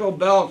Taco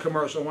Bell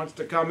commercial wants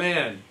to come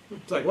in.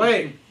 It's like,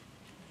 wait,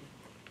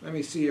 let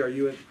me see, are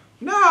you in?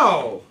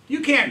 No,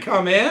 you can't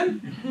come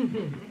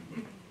in.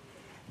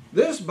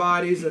 This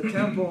body's a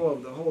temple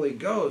of the Holy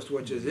Ghost,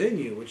 which is in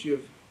you, which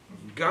you've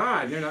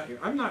God. You're not.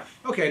 I'm not.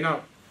 Okay, no,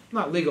 I'm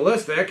not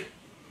legalistic.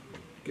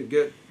 Could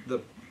get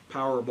the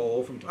power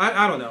bowl from.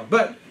 I don't know,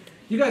 but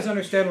you guys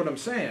understand what I'm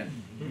saying.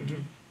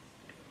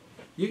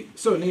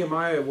 So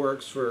Nehemiah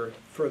works for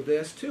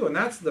this too, and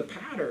that's the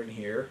pattern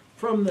here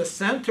from the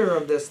center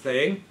of this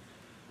thing.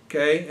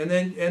 Okay, and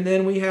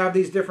then we have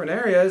these different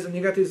areas, and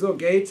you got these little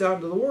gates out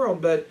into the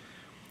world, but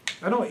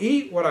I don't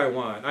eat what I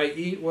want. I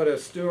eat what a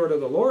steward of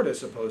the Lord is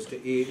supposed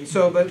to eat. And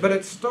so, but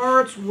it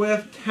starts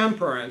with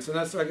temperance, and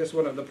that's, I guess,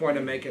 the point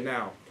I'm making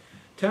now.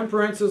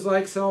 Temperance is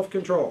like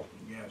self-control.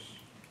 Yes.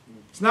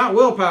 It's not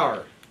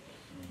willpower.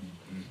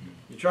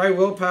 You try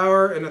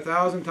willpower and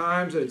 1,000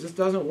 times, and it just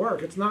doesn't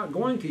work. It's not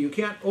going to. You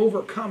can't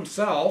overcome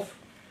self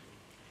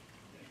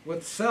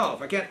with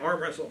self. I can't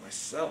arm wrestle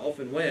myself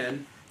and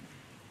win.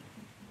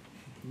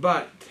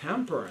 But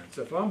temperance,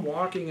 if I'm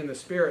walking in the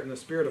Spirit and the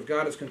Spirit of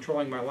God is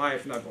controlling my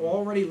life and I've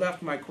already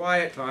left my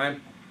quiet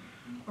time,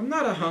 I'm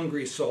not a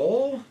hungry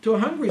soul. To a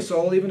hungry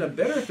soul, even a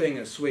bitter thing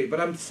is sweet.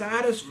 But I'm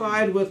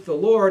satisfied with the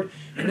Lord,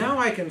 and now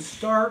I can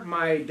start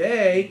my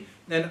day,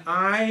 and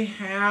I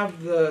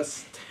have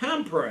this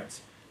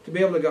temperance to be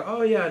able to go,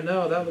 oh yeah,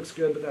 no, that looks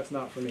good, but that's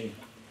not for me.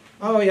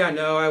 Oh yeah,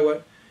 no, I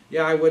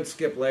would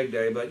skip leg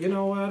day, but you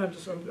know what?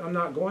 I'm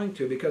not going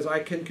to because I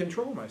can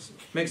control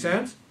myself. Make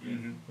sense?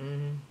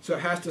 So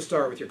it has to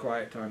start with your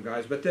quiet time,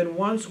 guys. But then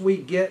once we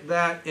get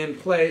that in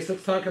place,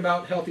 let's talk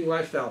about healthy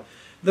lifestyle.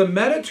 The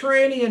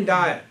Mediterranean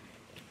diet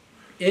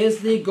is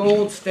the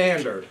gold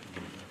standard.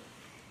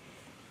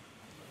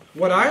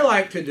 What I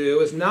like to do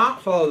is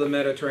not follow the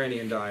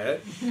Mediterranean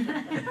diet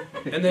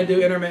and then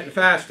do intermittent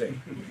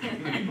fasting.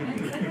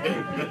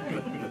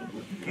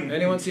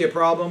 Anyone see a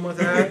problem with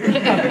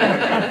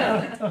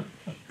that?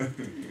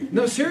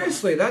 No,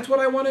 seriously, that's what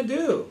I want to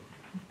do.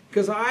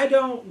 Because I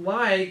don't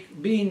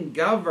like being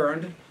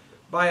governed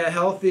by a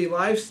healthy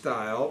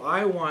lifestyle.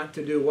 I want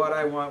to do what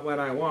I want when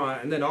I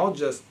want, and then I'll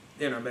just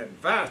intermittent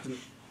fast. And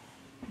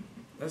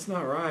that's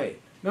not right.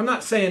 Now, I'm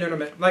not saying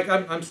intermittent, like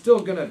I'm still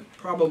going to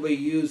probably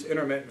use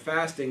intermittent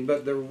fasting,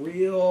 but the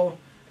real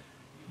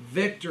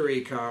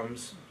victory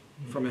comes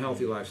from a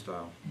healthy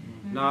lifestyle,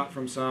 not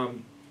from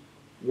some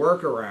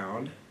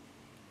workaround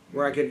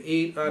where I can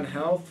eat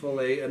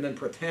unhealthfully and then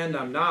pretend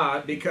I'm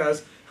not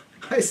because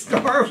I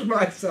starved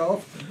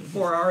myself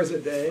 4 hours a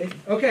day.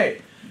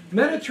 Okay,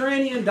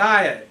 Mediterranean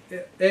diet.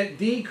 It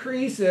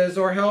decreases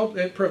or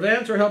it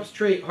prevents or helps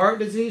treat heart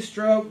disease,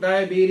 stroke,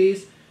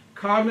 diabetes,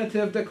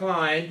 cognitive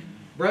decline,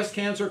 breast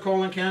cancer,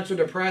 colon cancer,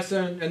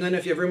 depression, and then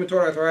if you have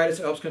rheumatoid arthritis,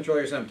 it helps control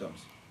your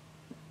symptoms.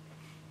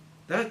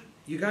 That,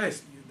 you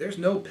guys, there's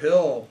no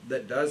pill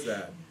that does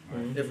that.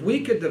 If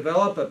we could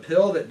develop a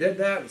pill that did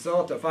that and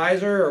sell it to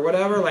Pfizer or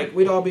whatever, like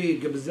we'd all be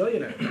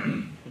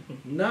gazillionaires.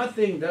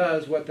 Nothing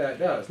does what that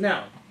does.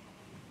 Now,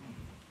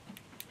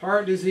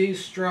 heart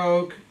disease,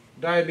 stroke,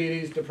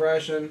 diabetes,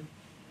 depression,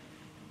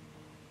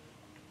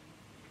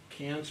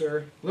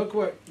 cancer. Look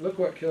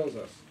what kills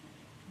us.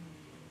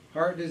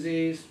 Heart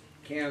disease,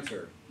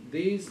 cancer.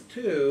 These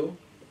two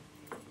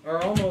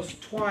are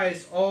almost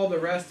twice all the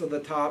rest of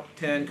the top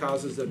 10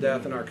 causes of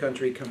death in our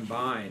country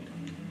combined.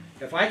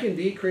 If I can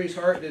decrease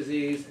heart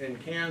disease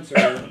and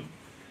cancer,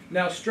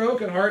 now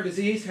stroke and heart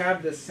disease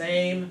have the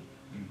same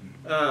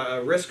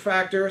risk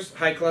factors,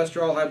 high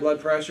cholesterol, high blood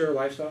pressure,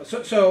 lifestyle.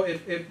 So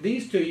if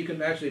these two you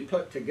can actually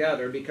put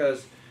together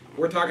because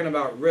we're talking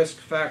about risk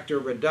factor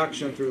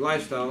reduction through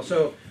lifestyle.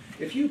 So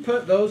if you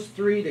put those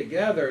three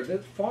together,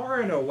 that's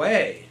far and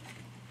away,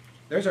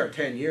 there's our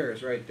 10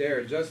 years right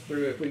there, just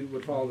through if we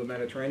would follow the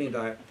Mediterranean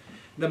diet.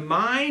 The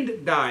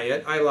Mind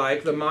diet, I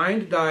like. The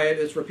Mind diet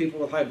is for people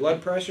with high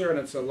blood pressure, and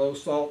it's a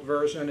low-salt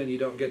version, and you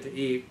don't get to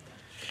eat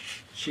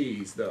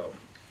cheese, though.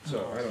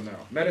 So, I don't know.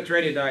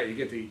 Mediterranean diet, you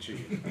get to eat cheese.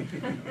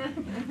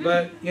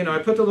 But, you know, I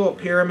put the little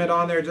pyramid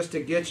on there just to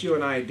get you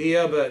an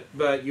idea,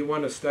 but you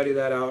want to study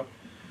that out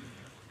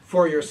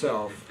for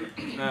yourself.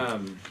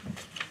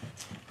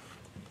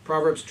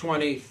 Proverbs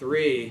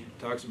 23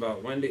 talks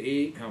about when to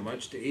eat, how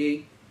much to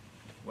eat,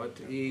 what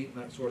to eat,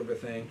 that sort of a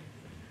thing.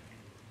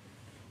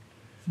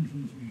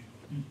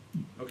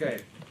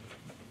 Okay.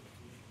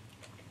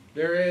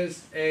 There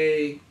is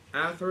a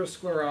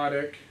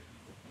atherosclerotic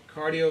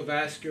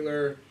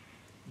cardiovascular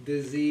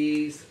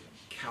disease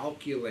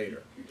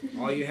calculator.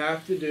 All you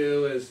have to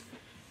do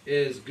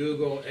is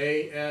Google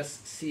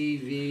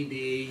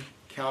ASCVD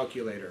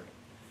calculator.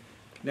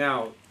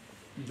 Now,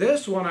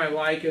 this one I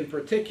like in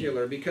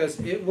particular because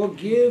it will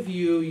give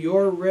you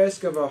your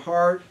risk of a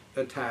heart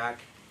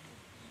attack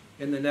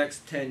in the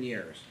next 10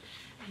 years.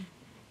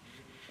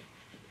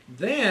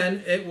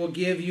 Then it will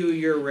give you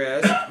your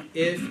risk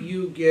if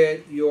you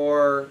get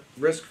your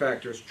risk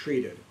factors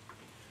treated.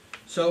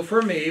 So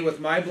for me,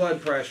 with my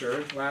blood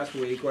pressure last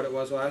week, what it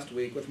was last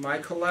week, with my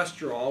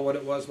cholesterol, what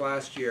it was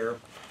last year,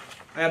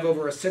 I have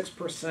over a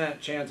 6%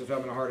 chance of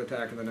having a heart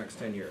attack in the next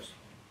 10 years.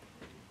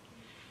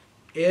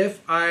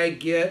 If I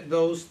get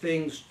those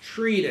things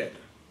treated,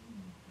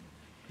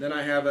 then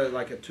I have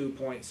like a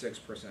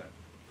 2.6%.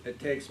 It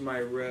takes my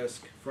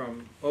risk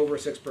from over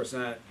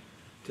 6%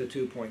 to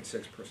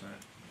 2.6%.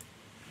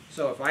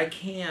 So if I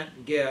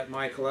can't get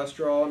my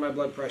cholesterol and my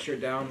blood pressure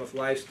down with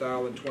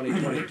lifestyle in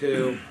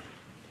 2022,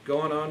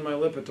 going on my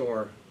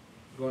Lipitor,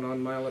 going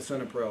on my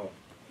lisinopril,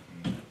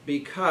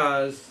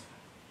 because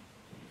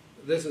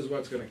this is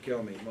what's going to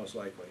kill me most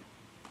likely.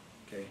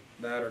 Okay,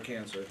 that or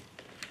cancer.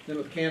 Then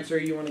with cancer,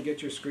 you want to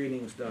get your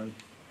screenings done.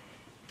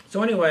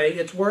 So anyway,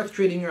 it's worth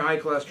treating your high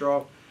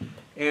cholesterol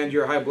and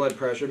your high blood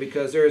pressure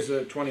because there's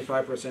a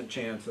 25%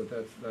 chance that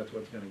that's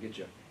what's going to get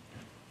you.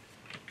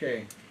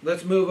 Okay,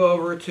 let's move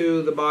over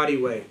to the body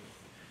weight.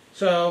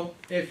 So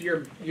if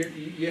you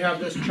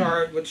have this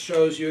chart which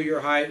shows you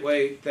your height,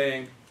 weight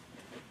thing,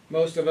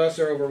 most of us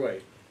are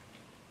overweight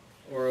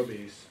or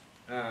obese.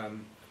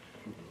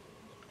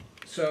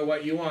 So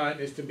what you want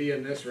is to be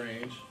in this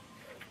range.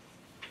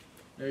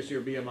 There's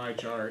your BMI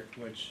chart,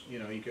 which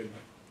you could.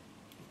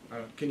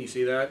 Can you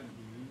see that?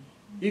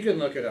 You can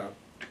look it up,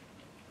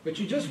 but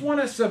you just want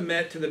to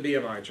submit to the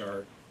BMI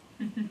chart.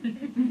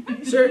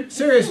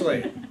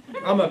 Seriously,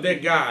 I'm a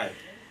big guy.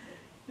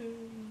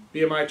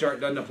 BMI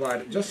chart doesn't apply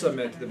to. Just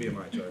submit to the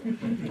BMI chart.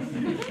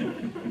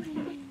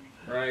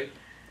 Right?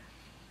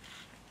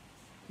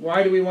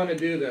 Why do we want to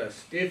do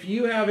this? If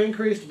you have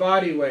increased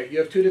body weight, you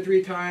have 2 to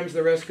 3 times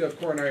the risk of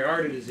coronary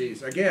artery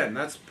disease. Again,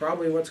 that's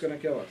probably what's going to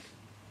kill us.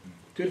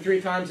 2 to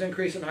 3 times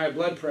increase in high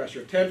blood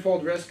pressure,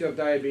 10-fold risk of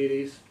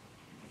diabetes,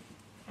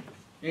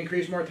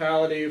 increased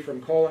mortality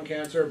from colon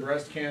cancer,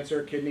 breast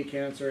cancer, kidney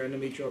cancer,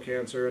 endometrial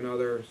cancer, and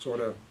other sort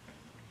of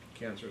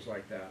cancers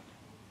like that.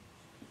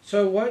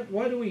 So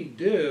what do we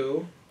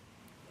do?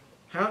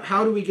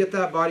 How do we get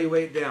that body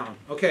weight down?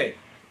 Okay,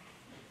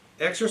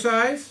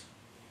 exercise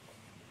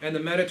and the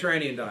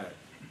Mediterranean diet.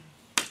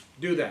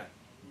 Do that.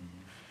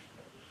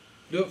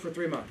 Do it for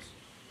 3 months.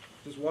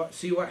 Just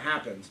see what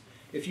happens.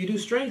 If you do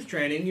strength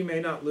training, you may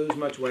not lose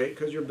much weight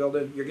because you're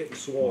getting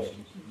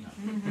swollen.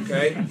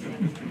 Okay,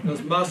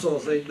 those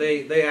muscles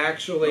they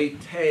actually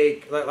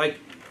take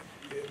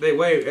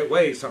it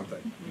weighs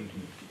something.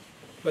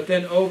 But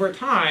then over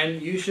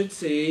time, you should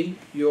see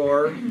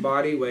your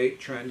body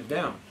weight trend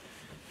down.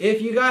 If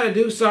you got to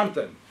do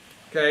something,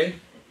 okay,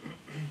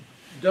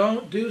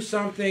 don't do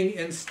something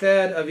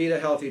instead of eat a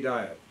healthy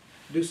diet.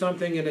 Do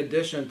something in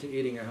addition to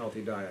eating a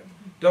healthy diet.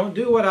 Don't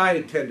do what I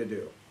tend to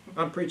do.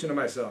 I'm preaching to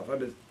myself. I've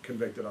been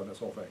convicted on this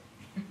whole thing.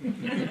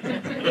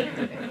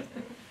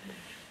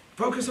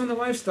 Focus on the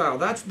lifestyle.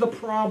 That's the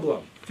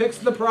problem. Fix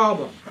the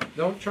problem.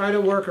 Don't try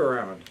to work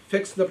around.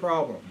 Fix the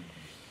problem.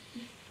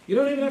 You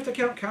don't even have to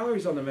count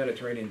calories on the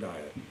Mediterranean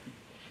diet.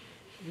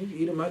 You can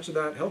eat as much of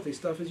that healthy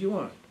stuff as you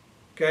want.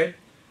 Okay?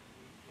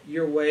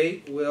 Your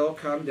weight will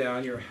come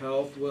down. Your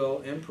health will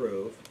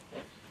improve.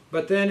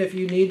 But then if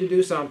you need to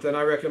do something,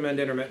 I recommend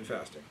intermittent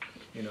fasting.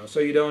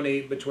 So you don't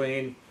eat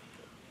between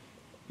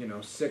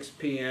 6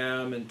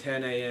 p.m. and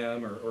 10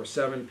 a.m. or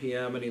 7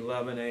 p.m. and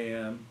 11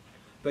 a.m.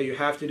 But you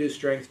have to do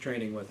strength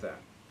training with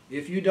that.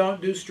 If you don't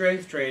do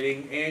strength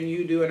training and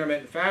you do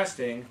intermittent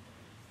fasting,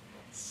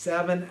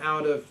 7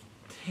 out of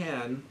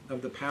 10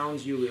 of the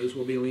pounds you lose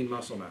will be lean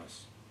muscle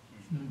mass.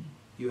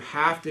 You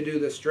have to do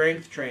the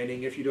strength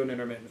training if you do an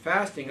intermittent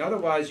fasting.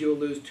 Otherwise, you'll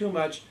lose too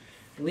much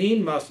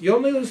lean muscle. You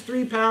only lose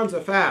 3 pounds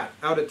of fat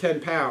out of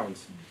 10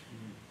 pounds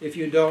if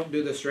you don't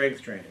do the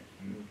strength training.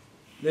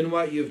 Then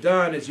what you've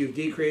done is you've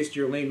decreased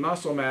your lean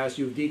muscle mass,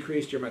 you've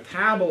decreased your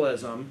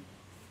metabolism,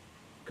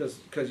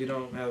 because you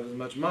don't have as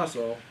much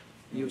muscle,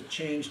 you've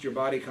changed your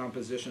body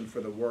composition for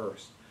the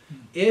worse.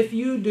 If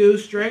you do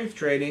strength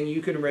training,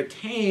 you can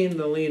retain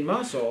the lean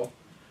muscle,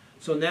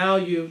 so now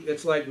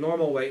it's like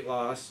normal weight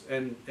loss,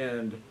 and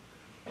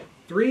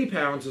 3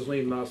 pounds is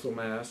lean muscle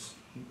mass,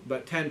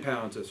 but 10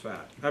 pounds is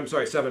fat. I'm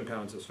sorry, 7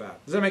 pounds is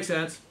fat. Does that make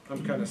sense?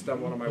 I'm kind of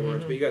stumbling on my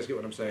words, but you guys get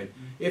what I'm saying.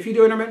 If you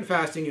do intermittent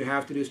fasting, you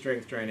have to do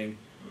strength training.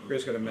 You're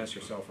just going to mess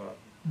yourself up.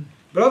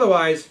 But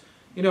otherwise,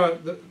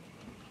 the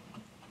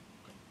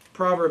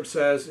proverb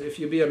says, if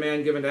you be a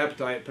man given to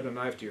appetite, put a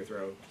knife to your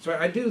throat. So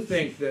I do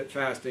think that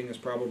fasting is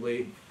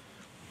probably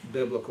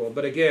biblical.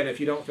 But again, if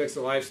you don't fix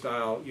the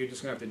lifestyle, you're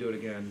just gonna have to do it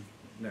again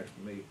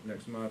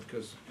next month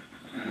because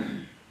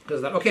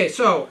that. Okay,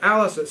 so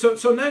Allison,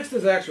 so next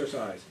is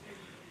exercise.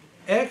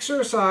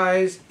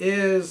 Exercise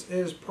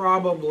is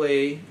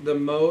probably the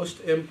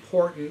most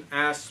important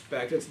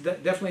aspect. It's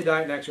definitely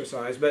diet and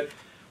exercise, but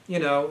you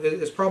know,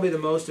 it's probably the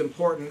most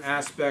important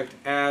aspect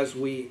as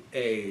we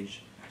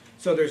age.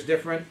 So there's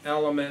different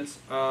elements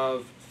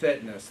of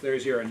fitness.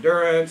 There's your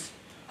endurance,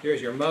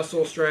 there's your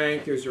muscle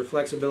strength, there's your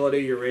flexibility,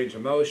 your range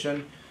of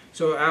motion.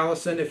 So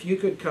Allison, if you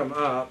could come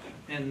up,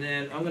 and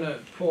then I'm going to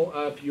pull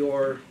up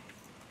your,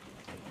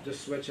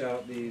 just switch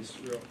out these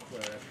real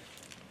quick.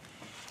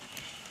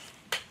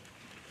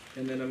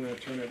 And then I'm going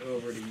to turn it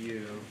over to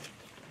you.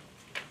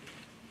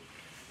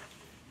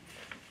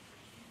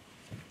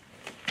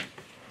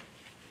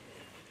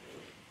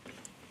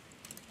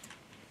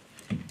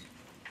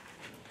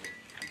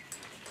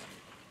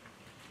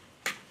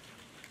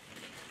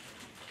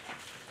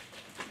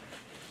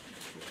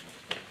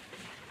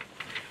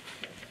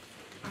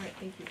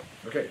 Thank you.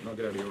 Okay, I'll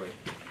get out of your way.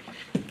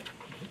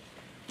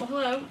 Well,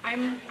 hello,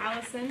 I'm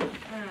Allison.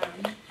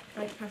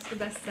 Like Pastor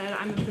Beth said,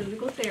 I'm a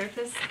physical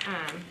therapist.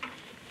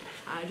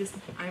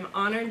 I'm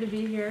honored to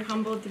be here,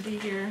 humbled to be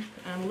here.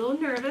 I'm a little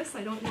nervous.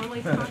 I don't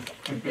normally talk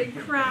to big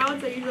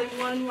crowds. I usually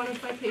am one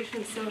of my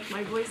patients, so if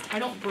my voice, I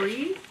don't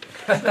breathe.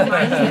 But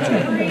I need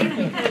to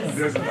breathe because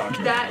There's a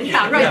doctor.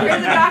 yeah, right,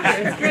 there's a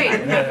doctor. It's great.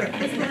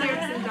 Physical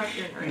therapist and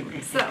doctor in the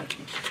room. So.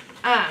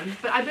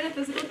 But I've been a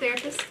physical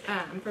therapist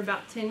for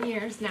about 10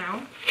 years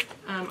now.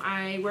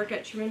 I work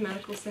at Truman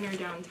Medical Center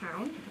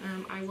downtown.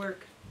 I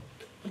work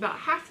about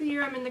half the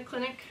year I'm in the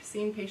clinic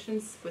seeing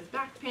patients with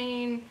back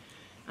pain,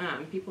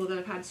 people that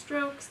have had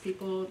strokes,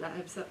 people that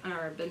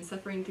have been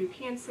suffering through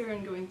cancer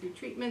and going through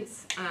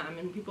treatments,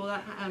 and people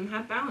that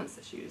have balance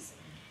issues.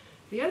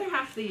 The other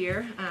half of the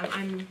year,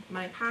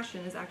 my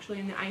passion is actually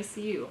in the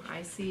ICU.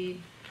 I see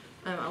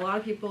a lot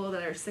of people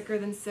that are sicker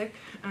than sick,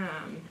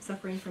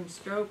 suffering from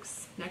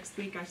strokes. Next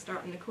week I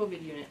start in the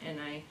COVID unit and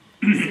I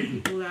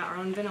see people that are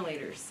on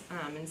ventilators.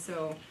 And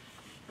so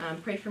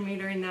pray for me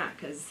during that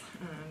because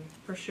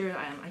for sure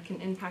I can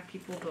impact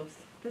people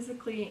both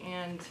physically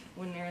and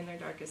when they're in their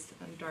darkest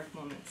dark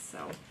moments.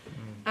 So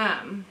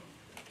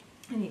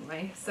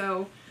anyway,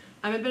 so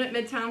I've been at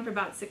Midtown for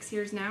about 6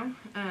 years now.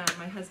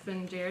 My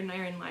husband Jared and I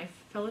are in life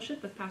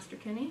fellowship with Pastor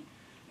Kenny,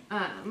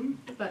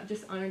 but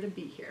just honored to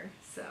be here.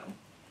 So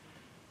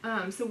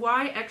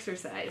why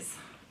exercise?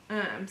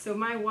 So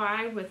my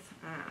why with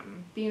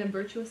being a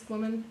virtuous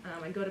woman,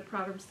 I go to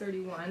Proverbs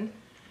 31,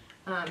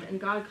 and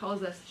God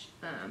calls us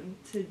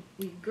to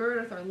we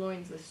girdeth our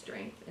loins with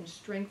strength and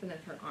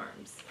strengtheneth her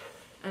arms.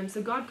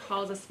 So God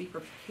calls us to be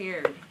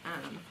prepared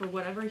for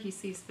whatever He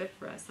sees fit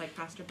for us, like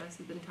Pastor Bess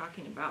has been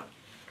talking about.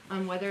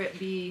 Whether it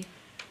be,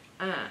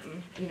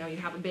 you know, you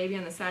have a baby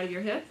on the side of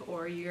your hip,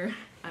 or you're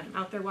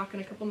out there walking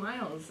a couple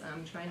miles,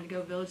 trying to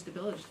go village to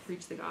village to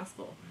preach the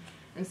gospel.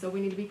 And so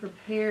we need to be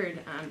prepared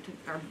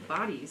to our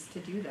bodies to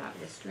do that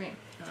with strength.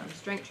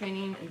 Strength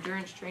training,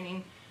 endurance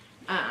training,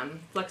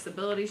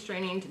 flexibility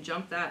training to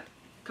jump that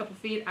couple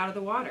feet out of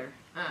the water.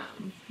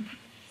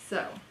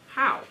 So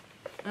how?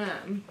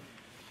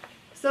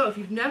 So if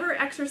you've never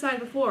exercised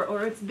before,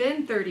 or it's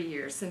been 30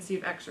 years since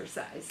you've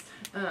exercised,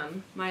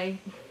 my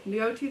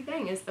go-to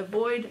thing is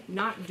avoid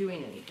not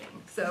doing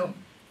anything. So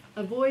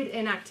avoid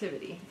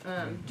inactivity.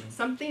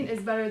 Something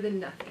is better than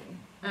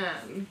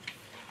nothing.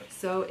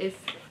 So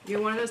if you're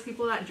one of those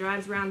people that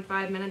drives around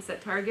 5 minutes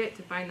at Target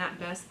to find that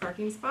best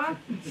parking spot,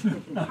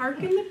 park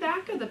in the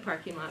back of the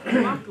parking lot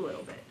and walk a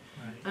little bit.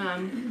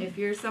 If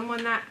you're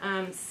someone that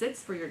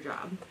sits for your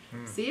job,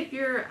 see if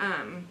your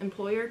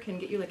employer can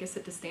get you like a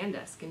sit-to-stand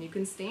desk and you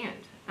can stand.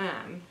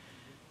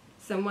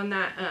 Someone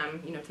that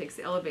you know, takes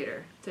the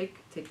elevator,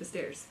 take the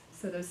stairs.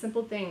 So those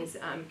simple things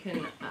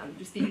can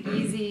just be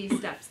easy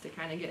steps to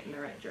kind of get in the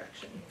right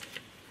direction.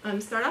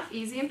 Start off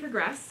easy and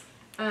progress.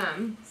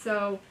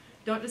 So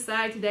don't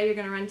decide today you're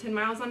going to run 10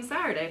 miles on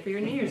Saturday for your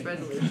New Year's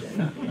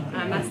resolution.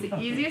 That's the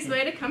easiest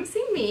way to come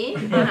see me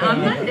on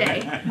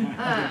Monday.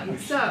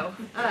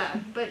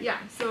 But yeah,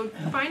 so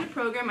find a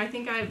program. I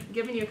think I've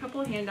given you a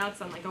couple of handouts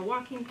on like a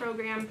walking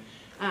program.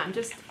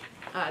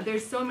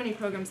 There's so many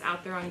programs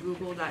out there on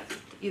Google that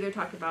either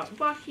talk about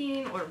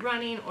walking or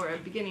running or a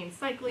beginning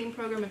cycling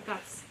program if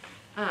that's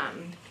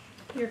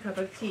your cup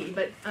of tea.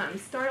 But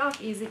start off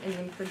easy and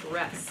then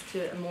progress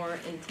to a more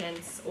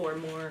intense or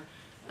more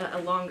a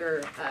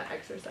longer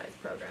exercise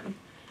program.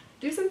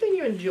 Do something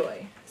you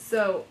enjoy.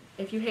 So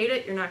if you hate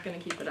it, you're not going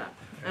to keep it up.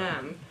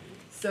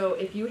 So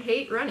if you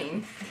hate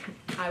running,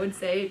 I would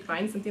say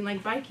find something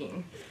like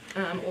biking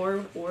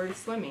or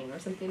swimming or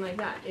something like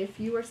that. If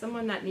you are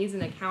someone that needs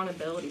an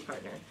accountability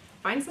partner,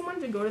 find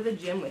someone to go to the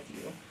gym with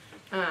you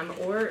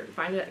or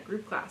find a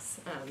group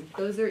class.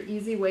 Those are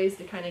easy ways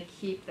to kind of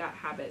keep that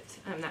habit,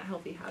 that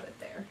healthy habit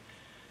there.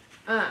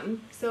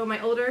 So my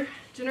older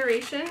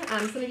generation,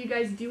 some of you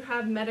guys do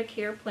have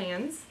Medicare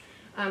plans.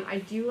 I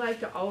do like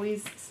to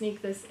always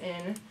sneak this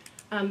in,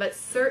 but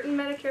certain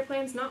Medicare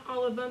plans, not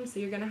all of them, so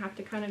you're going to have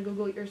to kind of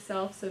Google it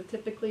yourself. So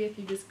typically if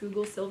you just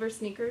Google silver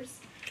sneakers,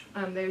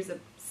 There's a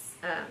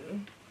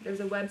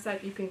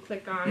website you can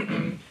click on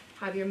and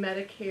have your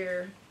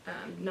Medicare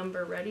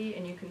number ready,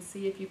 and you can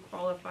see if you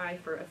qualify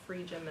for a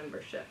free gym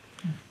membership.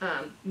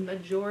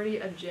 Majority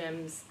of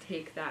gyms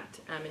take that,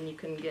 and you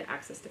can get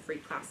access to free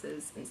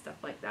classes and stuff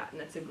like that, and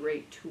that's a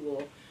great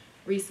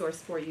resource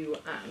for you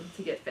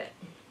to get fit.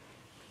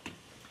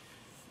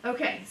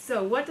 Okay,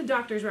 so what do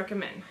doctors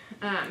recommend?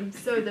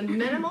 So the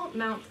minimal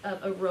amount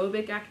of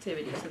aerobic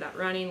activity, so that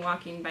running,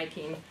 walking,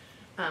 biking,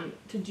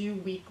 to do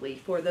weekly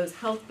for those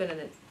health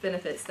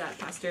benefits that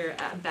Pastor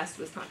Best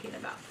was talking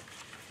about.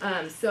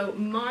 So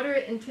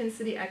moderate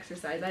intensity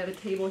exercise, I have a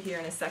table here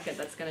in a second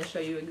that's going to show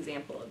you an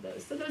example of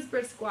those. So those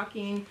brisk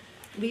walking,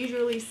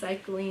 leisurely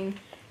cycling,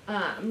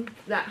 that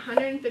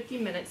 150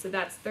 minutes, so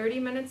that's 30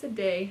 minutes a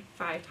day,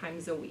 5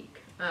 times a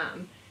week,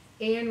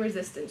 and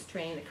resistance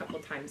training a couple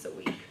times a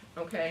week,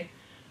 okay?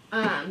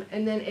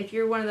 And then if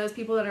you're one of those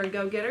people that are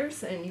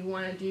go-getters and you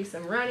want to do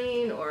some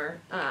running, or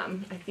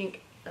I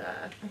think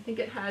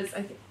it has,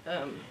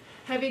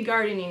 heavy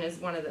gardening is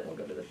one of them. We'll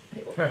go to the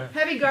table.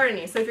 Heavy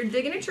gardening. So if you're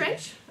digging a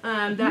trench,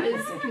 that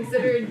is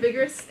considered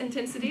vigorous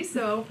intensity.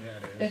 So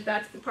if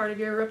that's the part of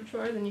your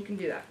repertoire, then you can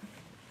do that.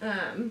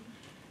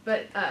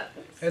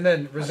 And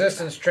then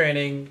resistance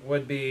training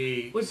would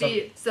be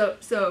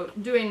so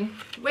doing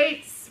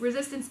weights,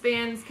 resistance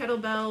bands,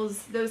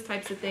 kettlebells, those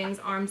types of things,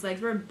 arms,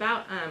 legs. We're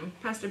about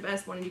Pastor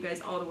Best wanted you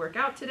guys all to work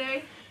out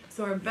today.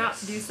 So we're about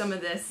to do some of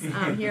this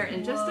here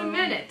in just a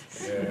minute.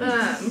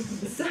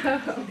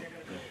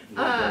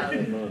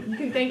 You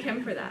can thank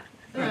him for that.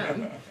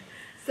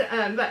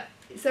 But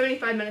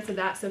 75 minutes of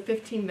that, so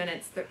 15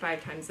 minutes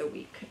 5 times a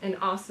week. And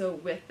also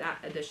with that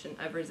addition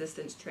of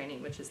resistance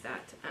training, which is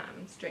that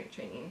strength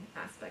training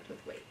aspect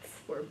with weights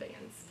or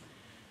bands.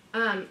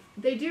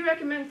 They do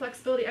recommend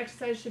flexibility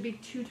exercise should be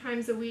 2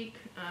 times a week,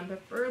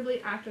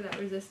 preferably after that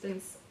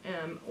resistance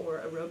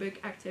or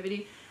aerobic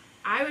activity.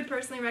 I would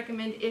personally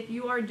recommend if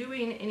you are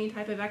doing any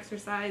type of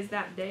exercise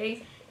that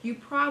day, you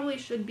probably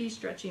should be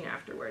stretching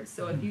afterwards.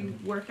 So if you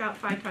work out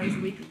 5 times a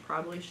week, you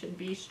probably should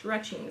be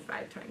stretching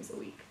 5 times a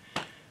week.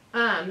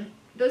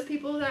 Those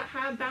people that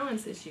have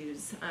balance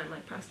issues,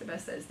 like Pastor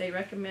Best says, they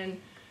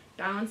recommend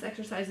balance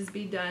exercises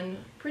be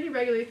done pretty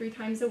regularly 3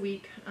 times a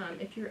week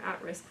if you're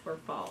at risk for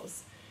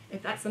falls.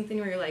 If that's something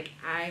where you're like,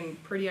 I'm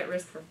pretty at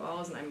risk for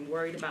falls and I'm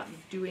worried about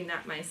doing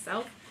that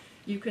myself,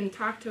 you can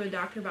talk to a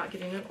doctor about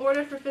getting an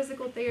order for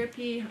physical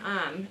therapy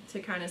to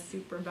kind of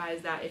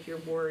supervise that if you're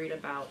worried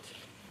about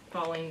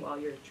falling while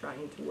you're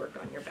trying to work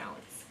on your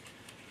balance.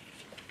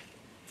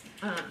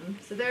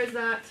 So there's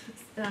that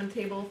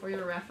table for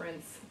your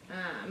reference.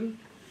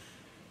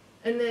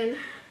 And then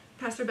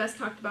Pastor Best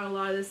talked about a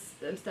lot of this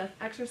stuff.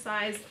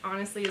 Exercise,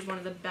 honestly, is one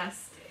of the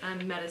best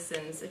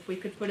medicines. If we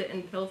could put it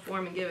in pill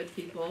form and give it to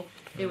people,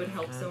 it would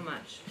help so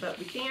much. But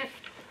we can't.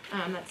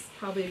 That's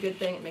probably a good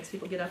thing. It makes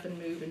people get up and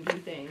move and do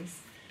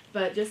things.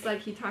 But just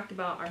like he talked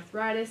about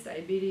arthritis,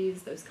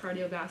 diabetes, those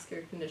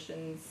cardiovascular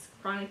conditions,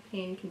 chronic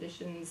pain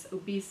conditions,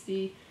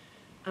 obesity,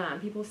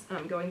 people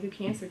going through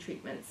cancer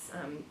treatments,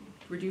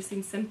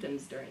 reducing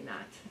symptoms during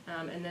that.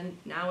 And then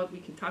now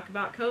we can talk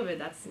about COVID.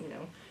 That's,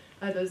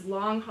 those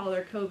long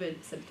hauler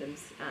COVID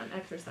symptoms,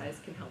 exercise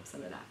can help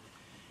some of that.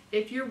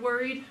 If you're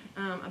worried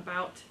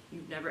about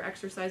you've never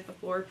exercised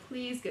before,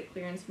 please get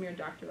clearance from your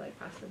doctor, like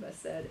Pastor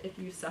Best said, if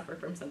you suffer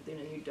from something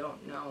and you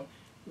don't know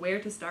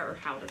where to start or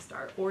how to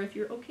start, or if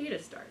you're okay to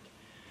start.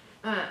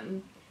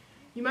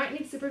 You might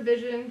need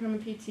supervision from a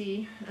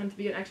PT to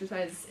begin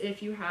exercise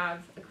if you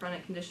have a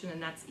chronic condition,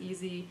 and that's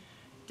easy.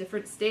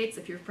 Different states,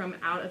 if you're from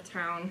out of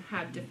town,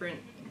 have different,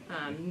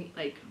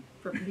 like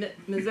for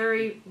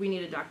Missouri, we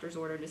need a doctor's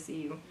order to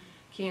see you.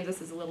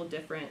 Kansas is a little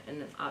different,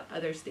 and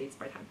other states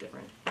might have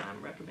different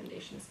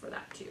recommendations for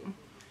that too.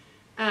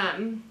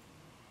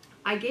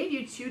 I gave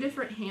you 2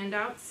 different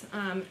handouts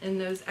in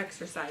those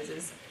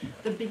exercises.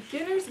 The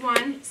beginner's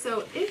one,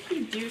 so if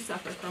you do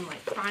suffer from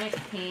like chronic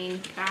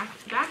pain,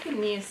 back and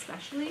knee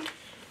especially,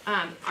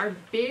 our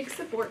big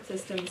support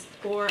systems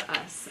for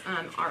us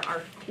are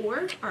our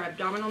core, our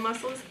abdominal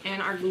muscles,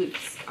 and our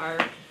glutes, our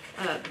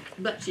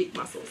butt cheek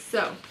muscles.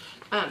 So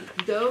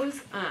those,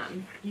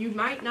 you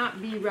might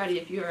not be ready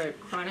if you're a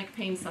chronic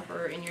pain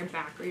sufferer in your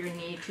back or your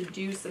knee to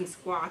do some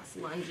squats,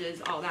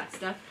 lunges, all that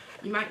stuff.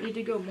 You might need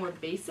to go more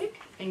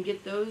basic and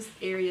get those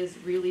areas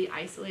really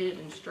isolated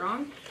and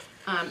strong,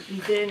 and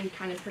then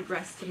kind of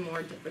progress to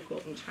more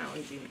difficult and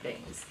challenging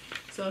things.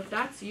 So if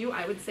that's you,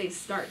 I would say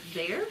start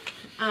there,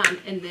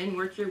 and then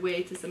work your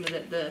way to some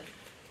of the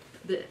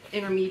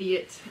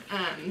intermediate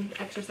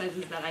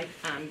exercises that I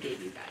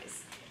gave you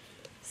guys.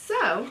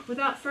 So,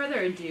 without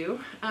further ado,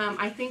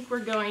 I think we're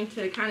going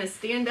to kind of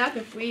stand up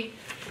if we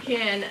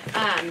can,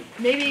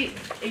 maybe,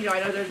 I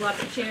know there's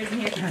lots of chairs in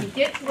here, if you can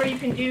get to where you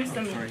can do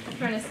some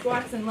kind of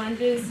squats and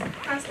lunges.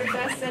 Pastor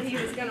Best said he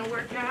was going to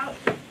work out.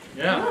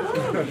 Yeah.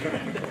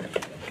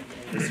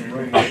 There's some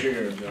room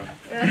here,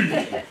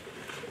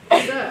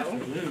 So,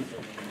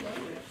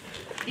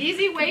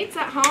 easy weights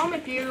at home.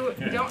 If you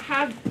don't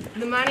have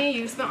the money,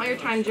 you spent all your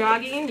time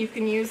jogging, you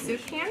can use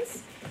soup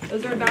cans.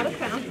 Those are about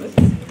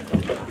 £1.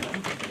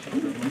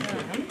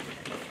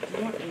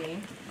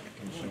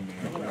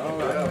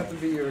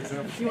 be your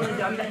example. You want to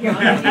dump that here?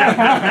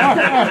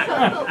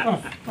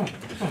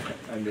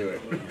 I knew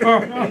it.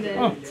 And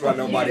then That's why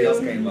nobody else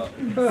came up.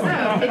 So,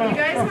 if you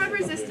guys have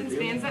resistance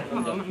bands at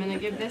home, I'm going to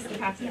give this to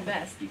Pastor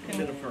Best. You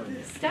can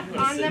step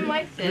on them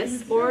like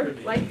this, or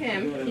like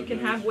him, he can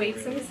have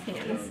weights in his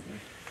hands.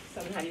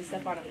 So I'm going to have you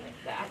step on them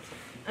like that.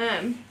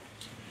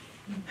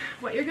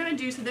 What you're going to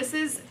do, so this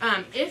is,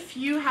 if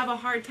you have a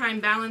hard time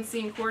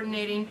balancing,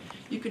 coordinating,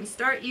 you can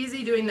start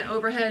easy doing the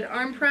overhead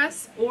arm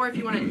press, or if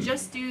you want to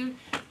just do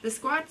the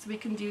squats, we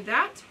can do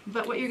that.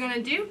 But what you're going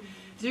to do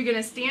is you're going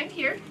to stand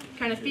here,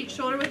 kind of feet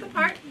shoulder width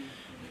apart.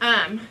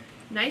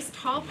 Nice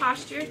tall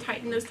posture,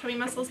 tighten those tummy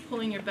muscles,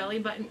 pulling your belly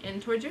button in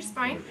towards your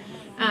spine.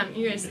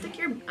 You're going to stick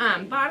your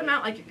bottom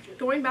out like you're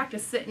going back to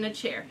sit in a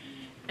chair.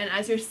 And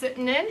as you're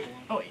sitting in,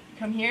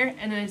 come here,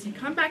 and then as you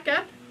come back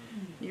up,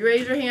 you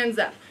raise your hands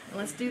up. And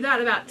let's do that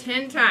about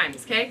 10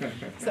 times, okay?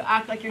 So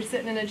act like you're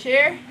sitting in a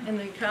chair, and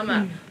then come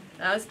up.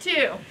 That was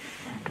 2,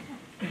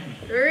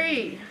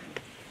 3.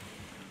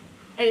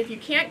 And if you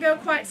can't go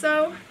quite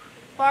so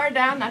far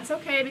down, that's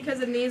okay because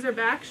the knees are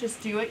back.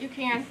 Just do what you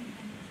can.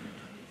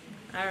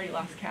 I already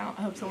lost count.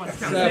 I hope someone's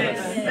counting.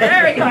 7.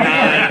 There we go.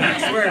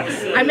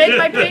 I make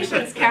my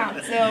patients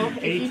count. So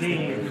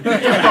 18.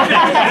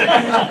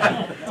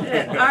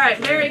 All right,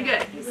 very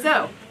good.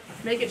 So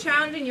make it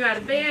challenging. You add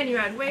a band. You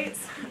add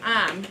weights.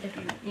 If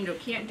you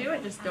can't do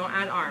it, just don't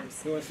add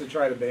arms. Who wants to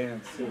try the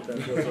bands? See what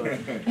that feels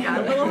like. Yeah,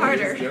 a little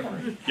harder.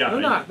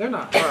 Yeah, They're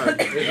not hard.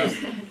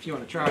 If you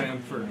want to try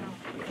them for.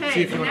 Okay,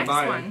 See if the you want to next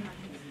buy one.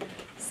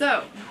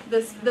 So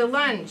the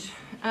lunge.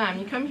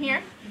 You come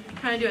here,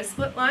 kind of do a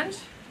split lunge.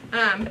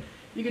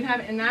 You can have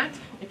it in that.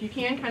 If you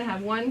can, kind of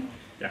have one.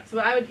 Yeah. So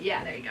I would,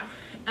 there you go.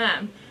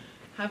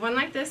 Have one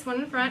like this, one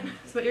in front.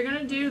 So what you're going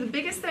to do, the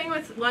biggest thing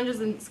with lunges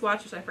and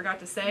squats, which I forgot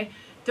to say,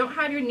 don't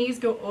have your knees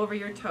go over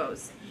your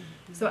toes.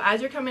 So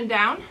as you're coming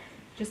down,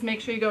 just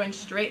make sure you're going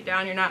straight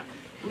down. You're not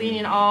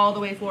leaning all the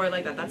way forward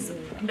like that. That's a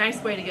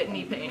nice way to get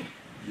knee pain.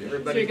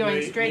 So you're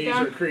going straight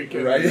down. Right?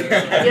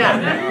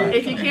 Yeah.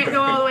 If you can't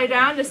go all the way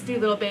down, just do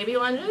little baby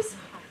lunges.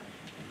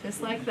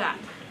 Just like that.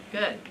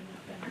 Good.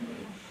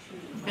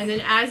 And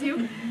then as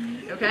you,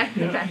 okay?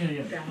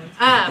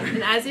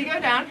 And as you go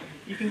down,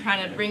 you can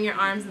kind of bring your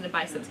arms into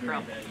biceps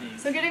curl.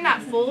 So getting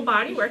that full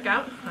body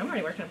workout, I'm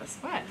already working up a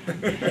sweat.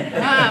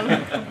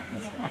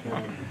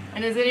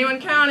 And is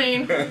anyone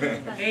counting?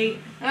 8.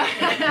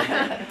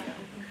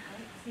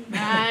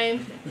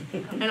 9.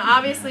 And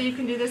obviously you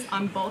can do this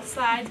on both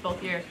sides,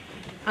 both your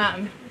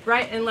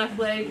right and left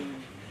leg.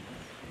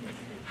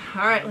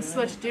 All right, let's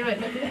switch, do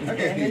it.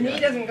 Okay, and the knee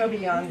doesn't go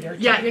beyond your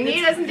Yeah, your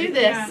knee doesn't do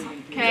this,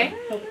 okay?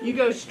 You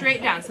go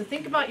straight down. So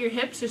think about your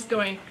hips just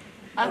going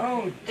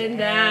up and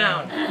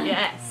down.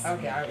 Yes.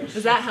 Okay, I was.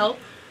 Does that help?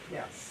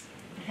 Yes.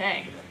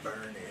 Okay.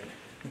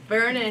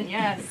 Burning,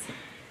 yes.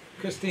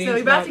 Christine's So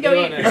you're about not to go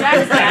doing eat it. your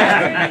back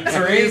snack.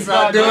 Serene's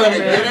not doing it.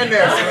 Get in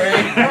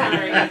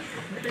there,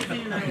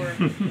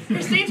 Serene.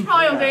 Christine's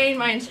probably obeying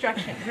my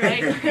instructions,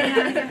 right?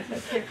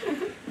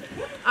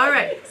 All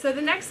right, so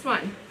the next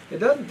one. It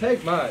doesn't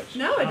take much.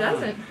 No, it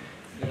doesn't.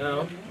 You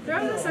know.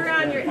 Throw this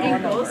around your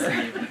ankles.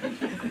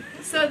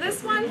 So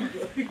this one,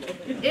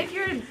 if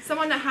you're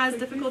someone that has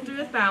difficulty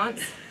with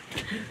balance,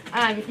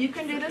 you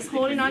can do this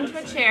holding onto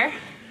a chair.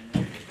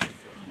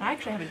 I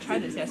actually haven't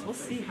tried this yet, so we'll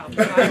see how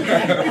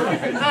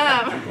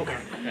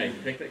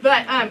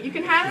but you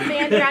can have a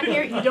band around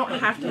here. You don't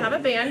have to have a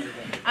band.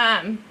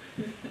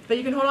 But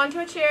you can hold onto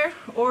a chair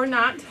or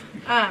not.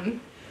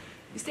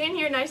 You stand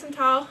here nice and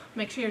tall.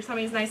 Make sure your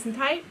tummy is nice and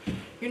tight.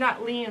 You're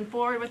not leaning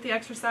forward with the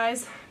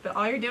exercise, but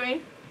all you're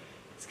doing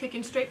is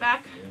kicking straight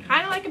back,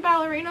 kind of like a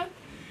ballerina,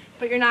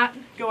 but you're not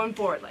going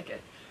forward like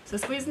it. So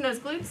squeezing those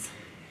glutes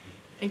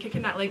and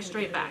kicking that leg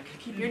straight back.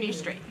 Keep your knees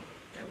straight.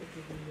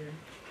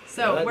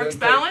 So That works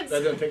doesn't take- balance.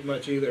 That doesn't take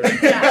much either.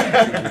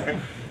 Yeah.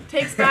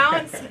 Takes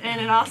balance,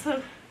 and it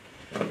also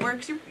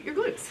works your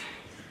glutes.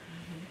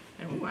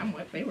 And ooh, I'm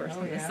way worse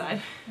on this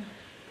side.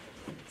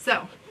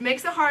 So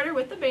makes it harder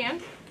with the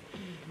band.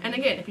 And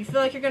again, if you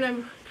feel like you're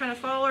gonna kind of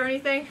fall or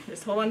anything,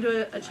 just hold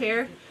onto a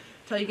chair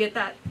until you get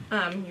that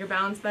your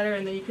balance better,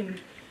 and then you can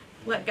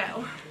let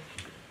go.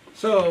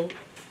 So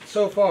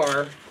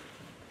far,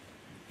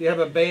 you have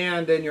a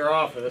band in your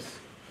office.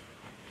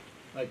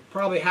 Like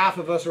probably half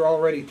of us are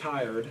already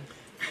tired.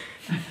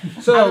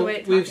 So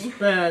we've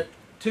spent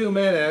 2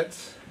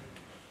 minutes.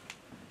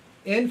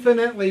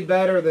 Infinitely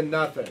better than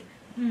nothing.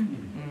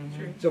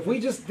 So if we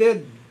just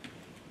did,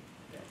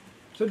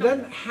 so it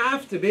doesn't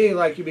have to be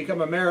like you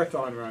become a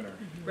marathon runner.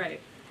 Right.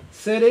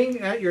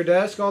 Sitting at your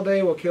desk all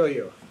day will kill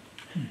you.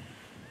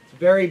 It's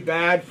very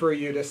bad for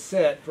you to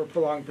sit for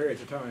prolonged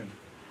periods of time.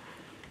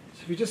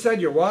 So if you just had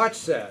your watch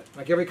set,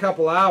 like every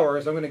couple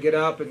hours, I'm going to get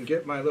up and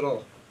get my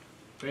little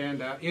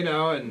band out, you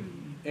know,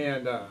 and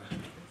you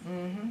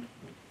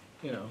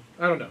know,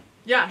 I don't know.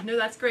 Yeah, no,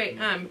 that's great.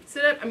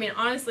 Sit up. I mean,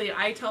 honestly,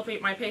 I tell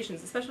my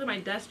patients, especially my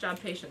desk job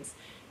patients,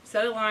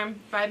 set an alarm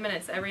 5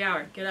 minutes every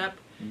hour. Get up.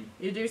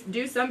 You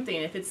do something.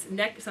 If it's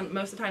neck,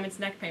 most of the time it's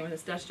neck pain when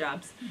it's desk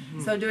jobs.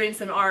 So doing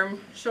some arm,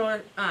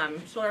 shoulder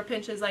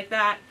pinches like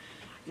that.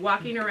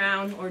 walking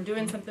around or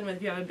doing something with,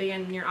 if you have a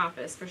band in your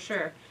office, for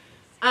sure.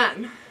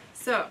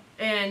 So,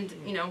 and,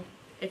 you know,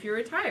 if you're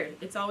retired,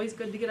 it's always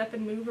good to get up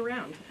and move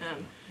around.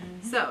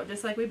 So,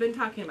 just like we've been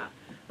talking about.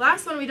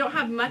 Last one, we don't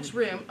have much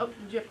room. Oh, did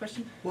you have a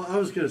question? Well, I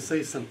was going to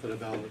say something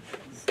about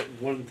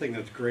one thing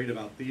that's great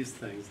about these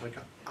things. Like,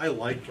 I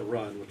like to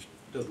run, which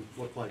doesn't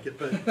look like it,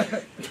 but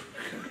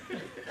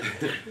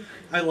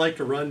I like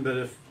to run, but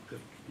if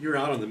you're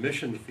out on the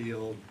mission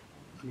field,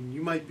 I mean,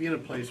 you might be in a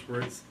place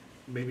where it's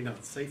maybe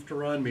not safe to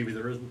run, maybe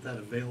there isn't that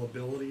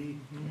availability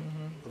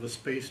of a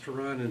space to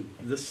run, and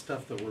this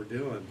stuff that we're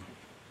doing,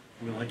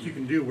 I mean, like you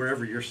can do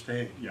wherever you're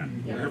staying,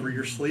 wherever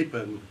you're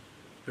sleeping,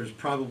 there's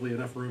probably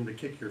enough room to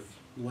kick your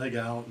leg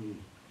out,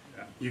 and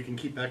you can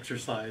keep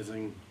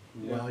exercising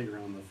while you're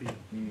on the field.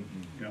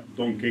 Yeah,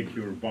 don't kick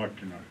your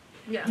partner.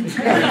 Yeah.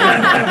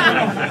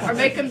 Or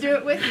make them do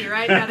it with you,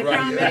 right? Got a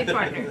accountability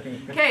partner.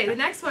 Okay, the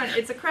next one,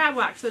 it's a crab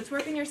walk. So it's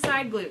working your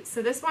side glutes.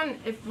 So this one,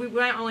 if we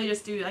might only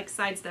just do like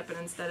side stepping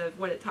instead of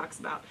what it talks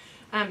about.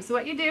 So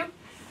what you do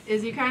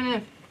is you kind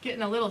of get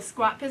in a little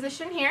squat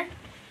position here.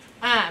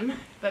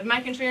 But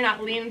making sure you're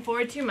not leaning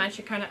forward too much.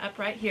 You're kind of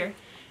upright here.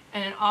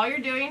 And then all you're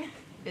doing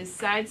is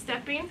side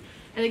stepping.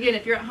 And again,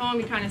 if you're at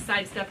home, you kind of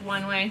side step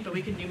one way, but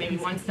we can do maybe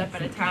one step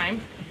at a time.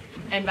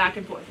 And back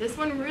and forth. This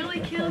one really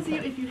kills you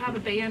if you have a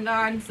band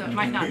on, so it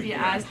might not be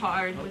as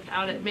hard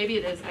without it. Maybe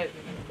it is.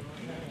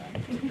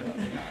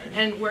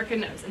 And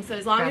working those. And so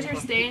as long as you're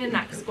staying in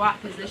that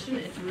squat position,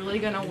 it's really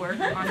going to work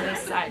on this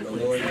side. Going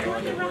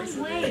the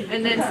wrong way.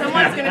 And then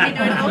someone's going to be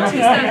doing a little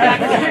two-step back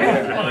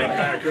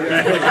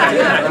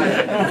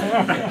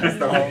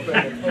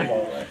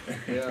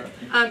there.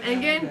 And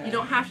again, you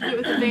don't have to do it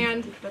with the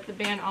band, but the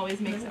band always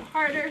makes it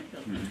harder.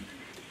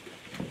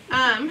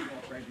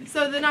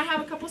 So then I have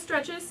a couple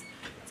stretches.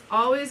 It's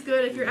always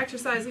good if you're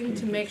exercising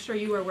to make sure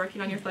you are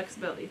working on your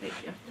flexibility. Thank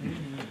you.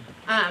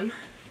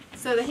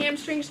 So the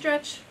hamstring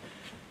stretch,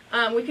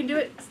 we can do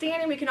it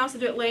standing. We can also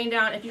do it laying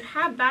down. If you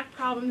have back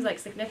problems, like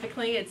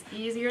significantly, it's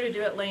easier to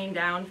do it laying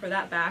down for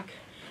that back.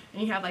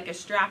 And you have like a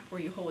strap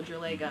where you hold your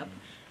leg up.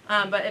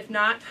 But if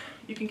not,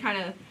 you can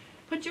kind of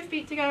put your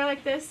feet together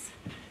like this.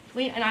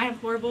 Lean, and I have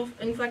horrible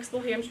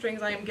inflexible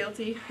hamstrings. I am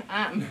guilty.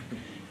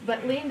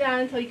 But lean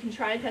down until you can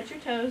try and touch your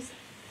toes.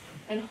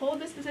 And hold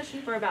this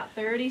position for about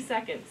 30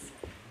 seconds.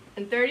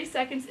 And 30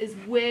 seconds is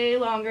way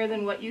longer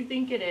than what you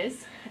think it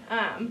is.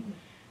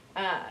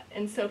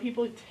 And so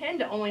people tend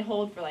to only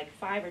hold for like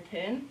 5 or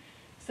 10.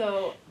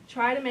 So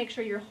try to make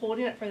sure you're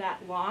holding it for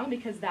that long,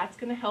 because that's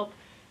going to help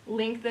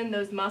lengthen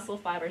those muscle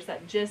fibers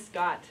that just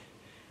got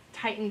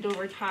tightened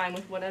over time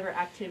with whatever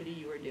activity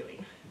you were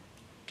doing.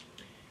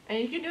 And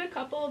you can do a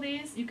couple of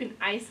these. You can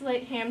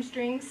isolate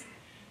hamstrings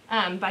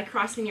by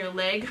crossing your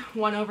leg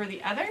one over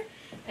the other.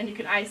 And you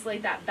can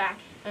isolate that back,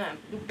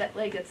 that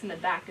leg that's in the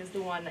back is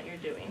the one that you're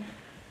doing.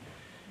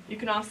 You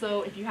can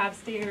also, if you have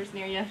stairs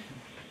near you,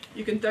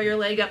 you can throw your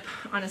leg up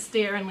on a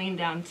stair and lean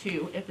down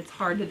too, if it's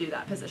hard to do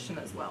that position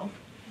as well.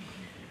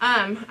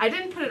 I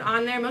didn't put it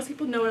on there. Most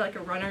people know what like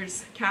a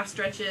runner's calf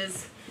stretch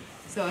is.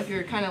 So if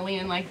you're kind of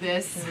leaning like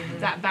this,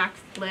 that back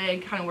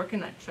leg, kind of working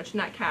that, stretching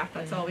that calf,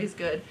 that's always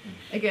good.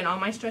 Again, all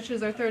my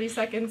stretches are 30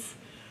 seconds.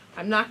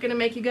 I'm not going to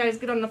make you guys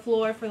get on the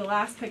floor for the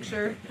last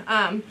picture.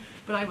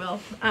 But I will.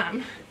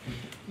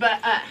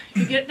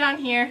 You get it down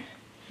here,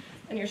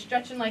 and you're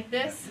stretching like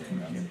this.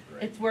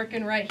 It's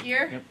working right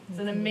here. It's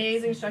an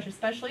amazing stretch,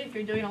 especially if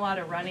you're doing a lot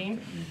of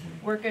running.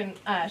 Working,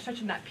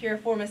 stretching that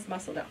piriformis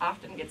muscle that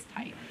often gets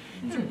tight.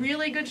 It's a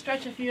really good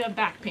stretch if you have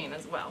back pain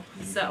as well.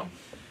 So,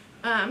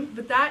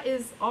 but that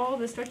is all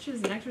the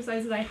stretches and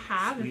exercises I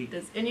have.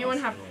 Does anyone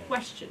have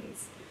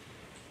questions?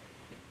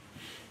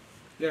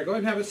 Yeah, go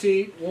ahead and have a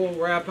seat. We'll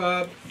wrap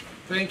up.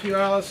 Thank you,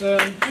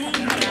 Allison.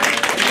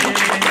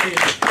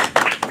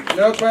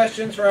 No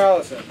questions for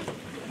Allison.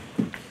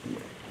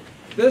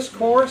 This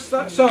course,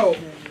 so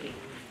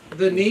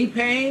the knee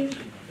pain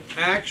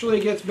actually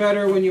gets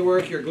better when you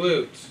work your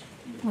glutes,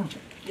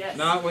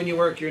 not when you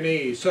work your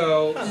knees.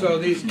 So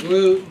these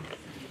glute,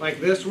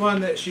 like this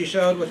one that she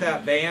showed with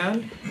that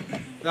band,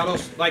 that'll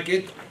like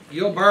it.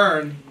 You'll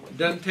burn.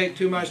 Doesn't take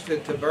too much to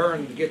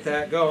burn to get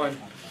that going.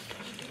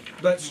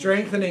 But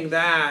strengthening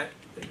that,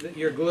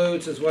 your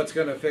glutes, is what's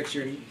going to fix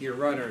your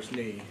runner's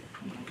knee.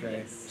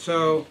 Okay.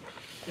 So,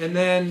 and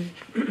then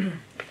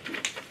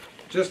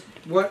just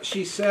what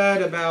she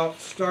said about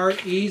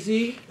start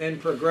easy and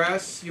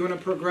progress. You want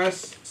to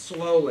progress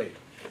slowly.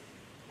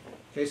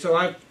 Okay. So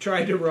I've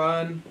tried to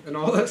run and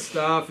all that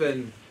stuff,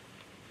 and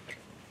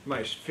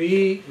my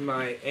feet,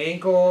 my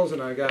ankles,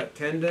 and I got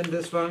tendon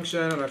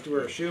dysfunction, and I have to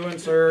wear shoe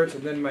inserts,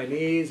 and then my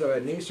knees. I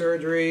had knee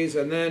surgeries,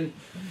 and then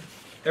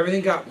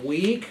everything got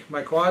weak.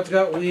 My quads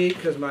got weak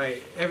because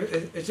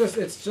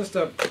it's just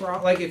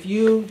like if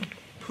you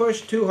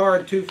push too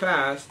hard too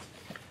fast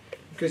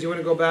because you want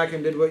to go back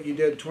and did what you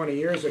did 20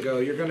 years ago,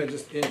 you're going to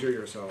just injure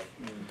yourself.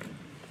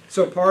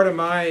 So part of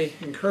my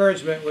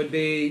encouragement would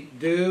be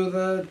do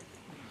the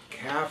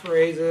calf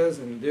raises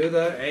and do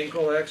the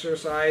ankle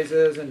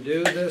exercises and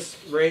do this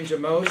range of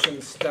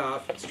motion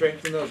stuff,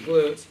 strengthen those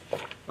glutes.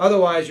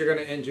 Otherwise, you're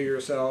going to injure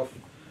yourself.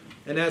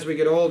 And as we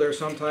get older,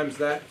 sometimes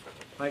that's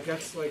like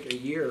a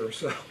year or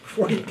so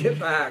before you get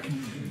back.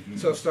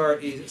 So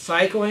start easy.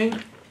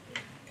 Cycling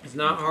is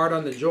not hard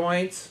on the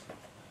joints.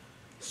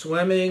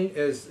 Swimming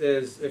is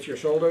if your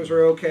shoulders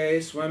are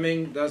okay.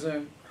 Swimming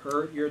doesn't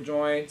hurt your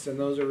joints, and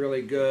those are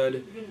really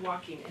good. Even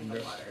walking in the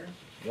water.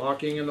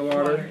 Walking in the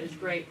Water water. is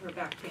great for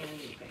back pain and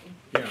knee pain.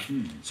 Yeah.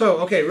 So,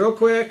 okay, real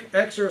quick,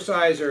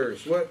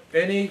 exercisers.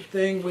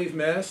 Anything we've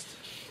missed?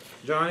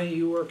 Johnny,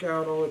 you work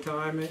out all the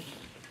time.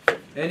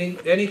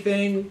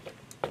 Anything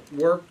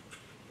worked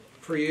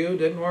for you?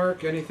 Didn't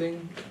work?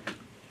 Anything?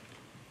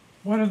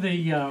 One of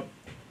the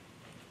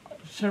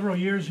several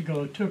years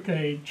ago took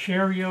a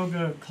chair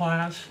yoga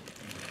class.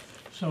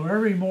 So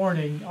every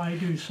morning I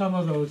do some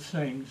of those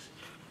things.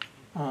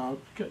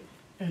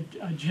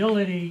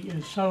 Agility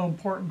is so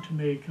important to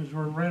me because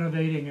we're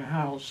renovating a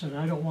house and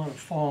I don't want to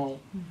fall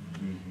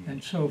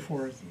and so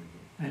forth.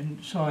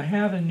 And so I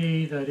have a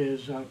knee that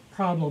is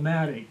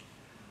problematic.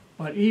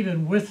 But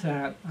even with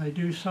that, I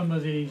do some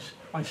of these,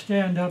 I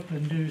stand up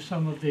and do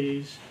some of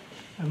these.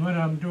 And when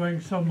I'm doing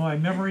some of my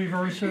memory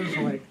verses,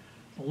 like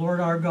the Lord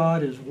our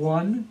God is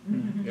one,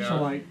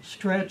 so I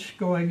stretch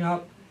going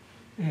up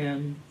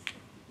and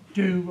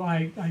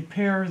I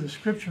pair the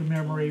scripture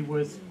memory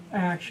with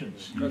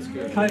actions. That's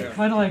good. Kind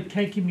of like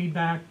taking me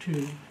back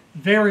to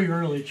very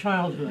early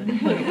childhood.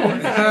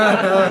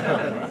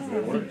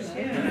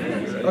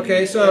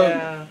 Okay,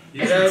 so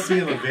you should see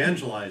him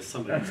evangelize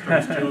somebody who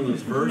starts doing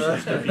those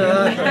verses.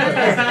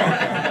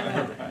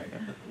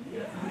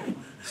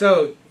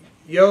 So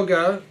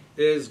yoga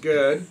is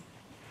good.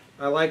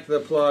 I like the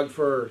plug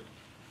for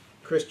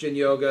Christian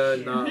yoga,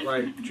 not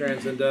like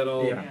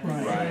transcendental. Yeah.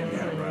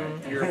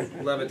 Right. You're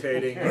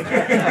levitating.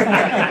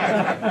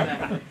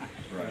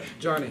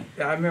 Johnny.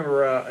 Yeah, I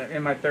remember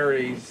in my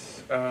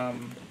 30s,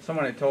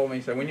 someone had told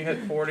me, so when you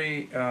hit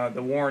 40,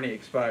 the warranty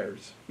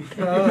expires.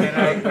 And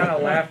I kind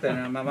of laughed at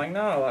him. I'm like,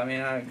 no, I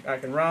mean, I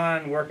can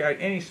run, work out,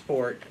 any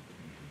sport.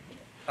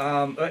 He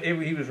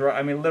was right.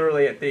 I mean,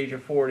 literally at the age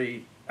of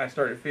 40, I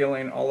started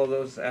feeling all of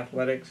those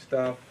athletic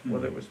stuff,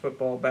 whether it was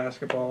football,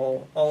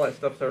 basketball, all that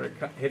stuff started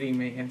hitting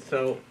me. And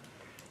so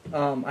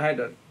I had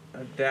to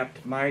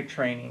adapt my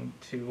training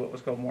to what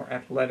was called more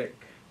athletic.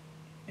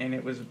 And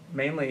it was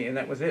mainly, and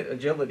that was it,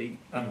 agility,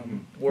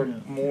 work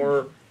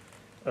more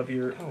of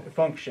your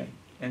function.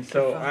 And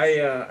so I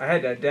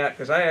had to adapt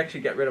because I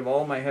actually got rid of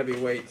all my heavy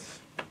weights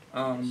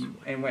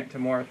and went to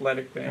more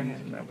athletic things,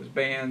 and that was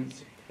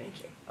bands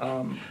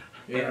and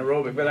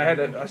aerobic. But I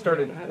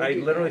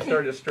literally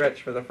started to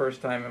stretch for the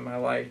first time in my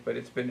life, but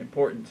it's been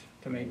important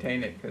to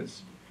maintain it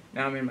because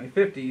now I'm in my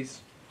 50s,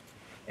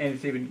 and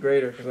it's even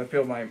greater because I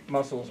feel my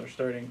muscles are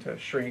starting to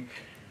shrink.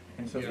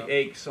 And so the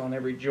aches on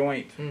every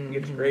joint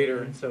gets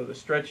greater, and so the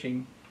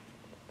stretching.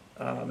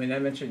 And I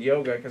mentioned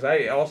yoga because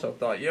I also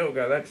thought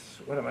yoga. That's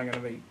what am I going to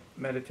be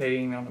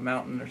meditating on a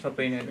mountain or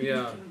something? And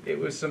it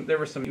was there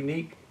were some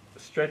unique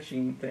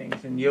stretching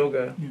things in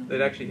yoga that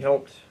actually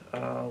helped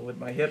with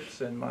my hips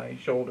and my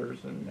shoulders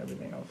and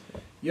everything else.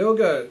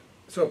 Yoga,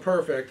 so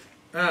perfect.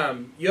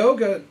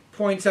 Yoga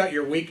points out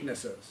your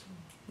weaknesses.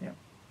 Yeah.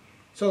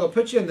 So they'll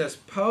put you in this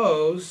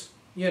pose,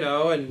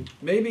 and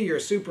maybe you're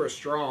super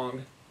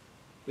strong.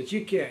 But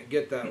you can't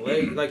get that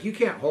leg, like you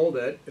can't hold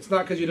it. It's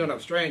not because you don't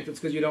have strength, it's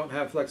because you don't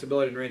have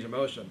flexibility and range of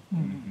motion.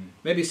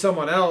 Maybe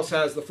someone else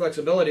has the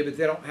flexibility, but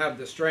they don't have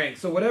the strength.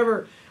 So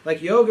whatever,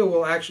 like yoga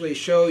will actually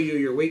show you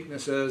your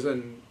weaknesses,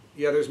 and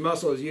there's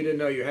muscles you didn't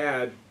know you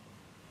had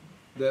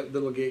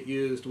that'll get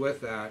used with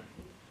that.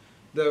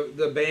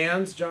 The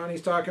bands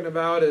Johnny's talking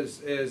about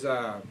is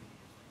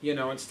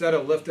instead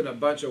of lifting a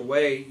bunch of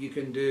weight, you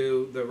can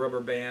do the rubber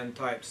band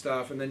type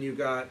stuff, and then you've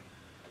got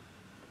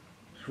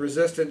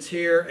resistance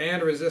here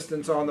and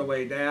resistance on the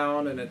way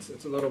down, and it's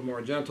a little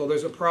more gentle.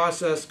 There's a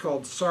process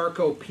called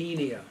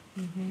sarcopenia,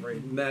 right?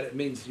 It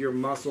means your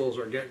muscles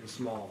are getting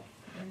small.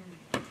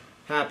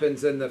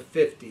 Happens in the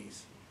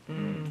 50s.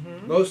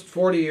 Most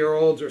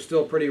 40-year-olds are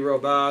still pretty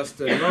robust,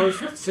 and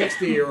most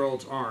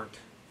 60-year-olds aren't.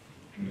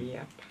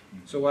 Yep.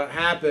 So what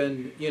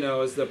happened,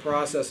 is the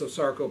process of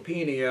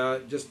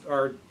sarcopenia.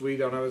 We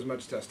don't have as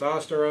much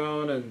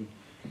testosterone, and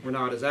we're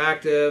not as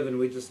active, and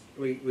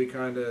we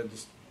kind of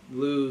just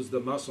lose the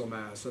muscle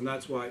mass, and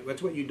that's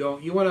what you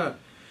don't. You want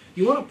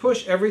to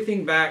push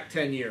everything back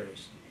 10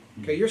 years.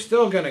 Okay, you're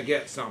still going to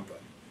get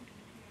something,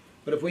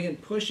 but if we can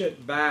push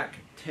it back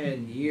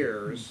 10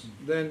 years,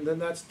 then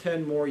that's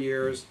 10 more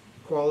years.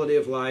 Quality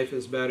of life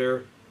is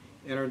better,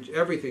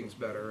 everything's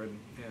better, and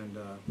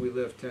we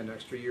live 10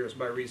 extra years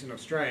by reason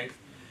of strength.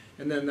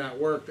 And then that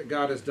work that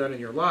God has done in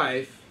your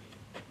life,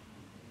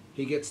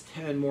 He gets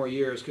 10 more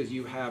years because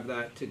you have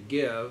that to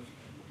give,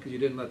 because you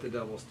didn't let the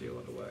devil steal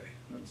it away.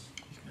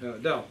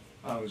 Del.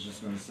 I was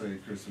just going to say,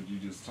 Chris, would you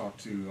just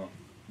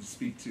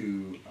speak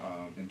to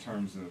in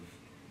terms of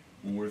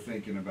when we're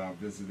thinking about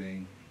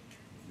visiting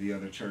the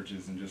other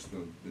churches and just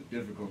the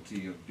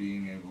difficulty of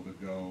being able to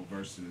go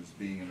versus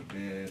being in a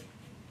bed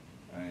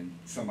and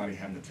somebody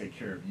having to take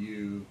care of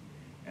you,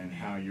 and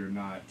how you're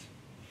not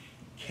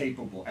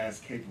capable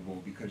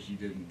because you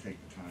didn't take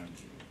the time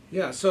to.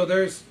 Yeah, so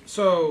there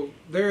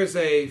is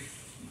a,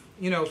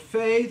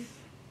 faith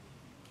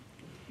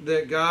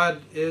that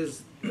God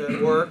is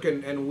at work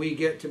and we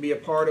get to be a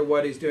part of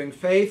what He's doing.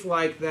 Faith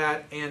like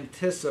that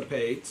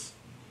anticipates.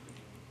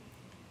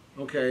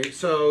 Okay,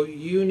 so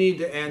you need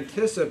to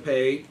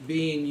anticipate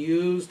being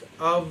used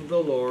of the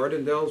Lord,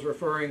 and Dale's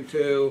referring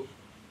to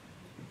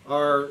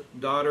our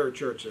daughter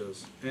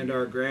churches and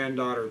our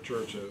granddaughter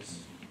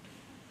churches.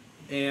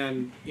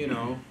 And,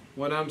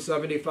 when I'm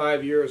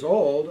 75 years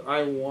old,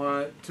 I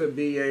want to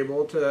be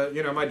able to,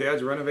 my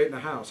dad's renovating a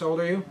house. How old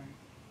are you?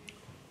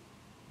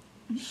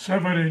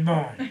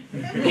 79.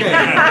 Okay.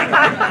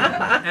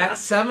 At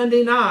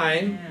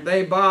 79,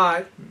 they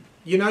bought,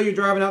 you're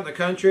driving out in the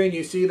country and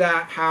you see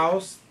that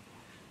house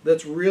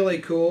that's really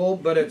cool,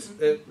 but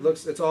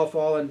it's all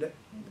fallen.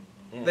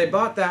 They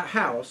bought that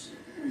house,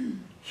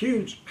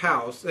 huge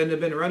house, and have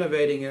been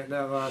renovating it in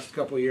the last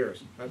couple of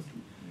years.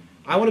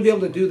 I want to be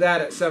able to do that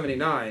at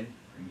 79,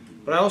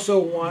 but I also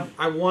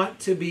want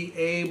to be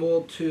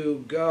able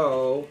to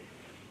go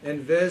and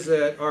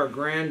visit our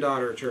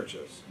granddaughter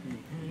churches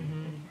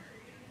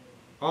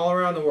all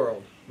around the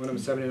world when I'm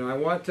 79. I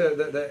want to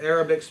the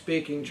Arabic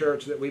speaking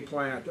church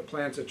that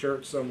plants a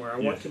church somewhere. I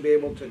want to be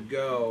able to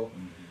go.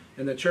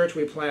 And the church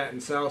we plant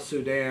in South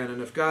Sudan,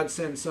 and if God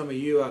sends some of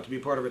you out to be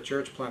part of a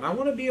church plant, I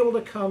want to be able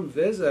to come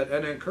visit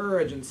and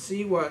encourage and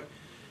see what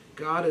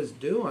God is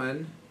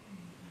doing.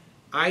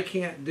 I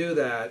can't do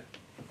that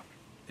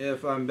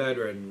if I'm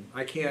bedridden.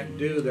 I can't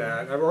do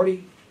that. I've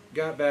already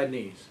got bad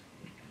knees.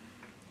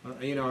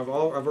 I've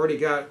already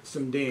got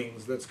some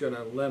dings that's going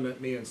to limit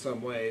me in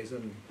some ways.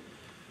 And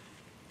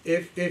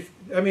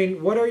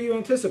what are you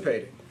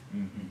anticipating?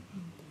 Mm-hmm.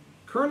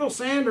 Colonel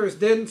Sanders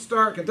didn't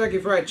start Kentucky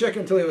Fried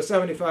Chicken until he was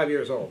 75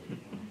 years old.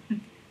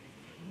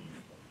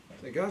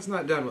 So God's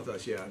not done with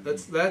us yet.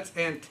 Let's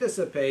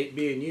anticipate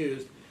being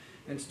used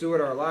and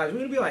steward our lives. We're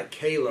going to be like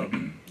Caleb.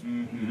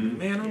 Mm-hmm.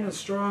 Man, I'm as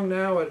strong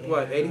now at,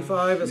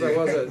 85 as I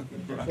was at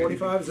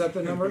 45? Is that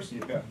the numbers?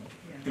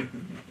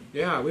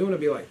 Yeah, we want to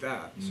be like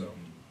that. So,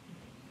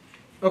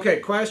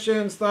 okay,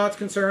 questions, thoughts,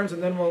 concerns,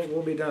 and then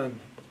we'll be done.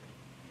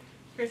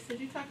 Chris,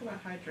 did you talk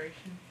about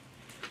hydration?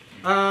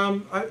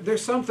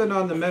 There's something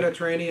on the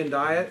Mediterranean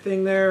diet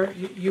thing there.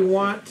 You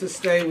want to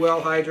stay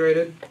well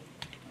hydrated.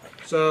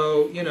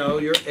 So,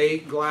 your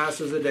 8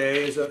 glasses a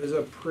day is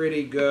a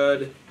pretty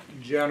good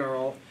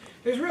general.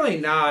 There's really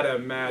not a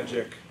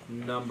magic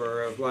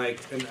number of like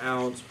an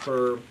ounce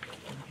per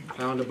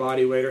pound of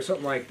body weight or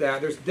something like that.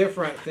 There's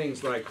different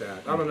things like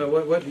that. I don't know.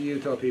 What do you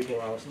tell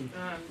people, Allison?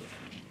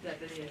 That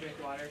they need to drink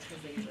water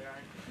because they usually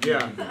aren't.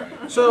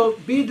 Yeah. So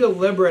be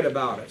deliberate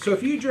about it. So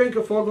if you drink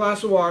a full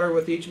glass of water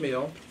with each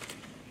meal,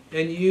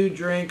 and you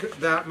drink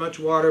that much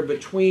water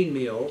between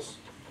meals,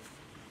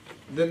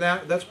 then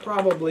that's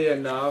probably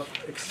enough,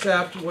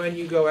 except when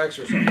you go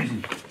exercise.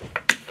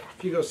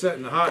 If you go sit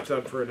in the hot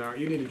tub for an hour,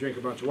 you need to drink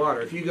a bunch of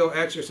water. If you go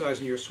exercise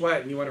and you're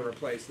sweating, you want to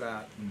replace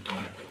that.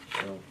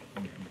 So,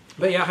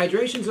 but yeah,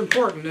 hydration's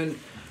important, and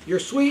your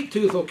sweet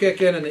tooth will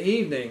kick in the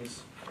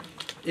evenings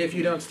if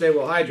you don't stay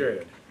well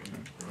hydrated.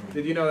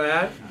 Did you know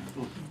that?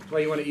 That's why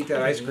you want to eat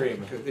that ice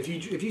cream. If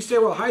you stay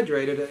well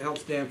hydrated, it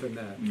helps dampen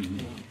that.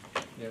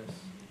 Yes.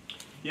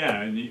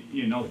 Yeah, and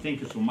thank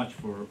you so much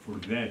for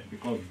that,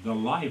 because the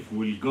life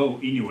will go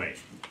anyway.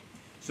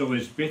 So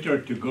it's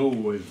better to go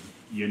with,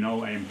 I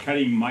am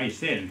carrying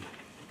myself.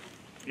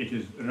 It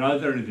is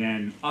rather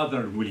than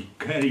other will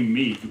carry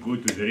me to go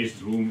to the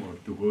restroom or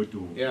to go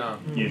to,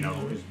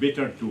 it's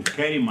better to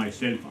carry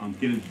myself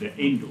until the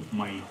end of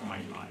my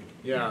life.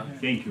 Yeah.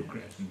 Thank you,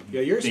 Chris.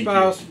 Yeah, your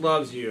spouse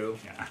loves you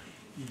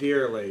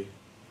dearly.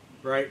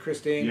 Right,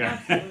 Christine? Yeah.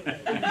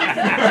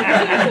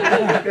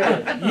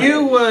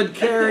 You would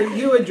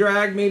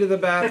drag me to the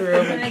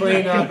bathroom and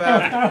clean up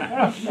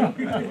after.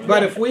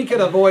 But if we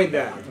could avoid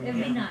that, It'd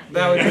be nice.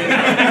 that would be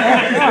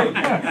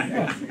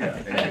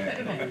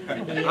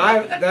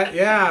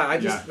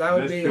that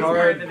would be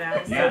hard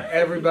for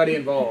everybody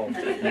involved.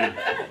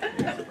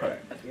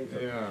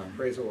 Yeah,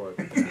 praise the Lord.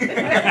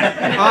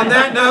 On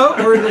that note,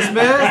 we're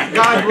dismissed.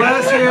 God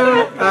bless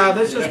you.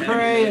 Let's just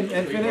pray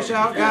and finish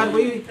out. God,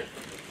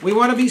 we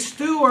want to be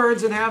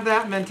stewards and have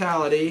that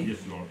mentality.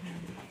 Yes, Lord.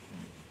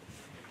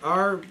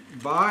 Our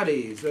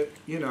bodies,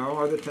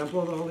 are the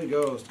temple of the Holy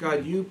Ghost.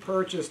 God, you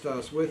purchased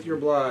us with your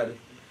blood.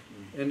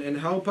 And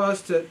help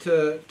us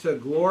to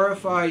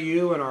glorify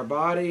you in our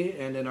body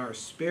and in our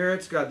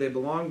spirits. God, they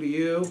belong to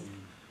you.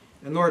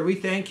 And Lord, we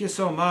thank you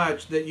so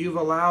much that you've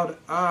allowed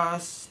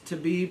us to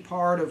be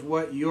part of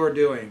what you're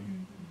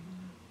doing.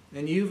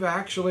 And you've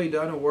actually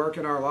done a work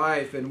in our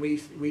life, and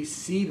we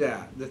see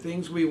that. The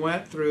things we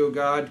went through,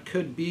 God,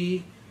 could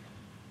be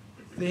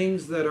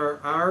things that are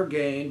our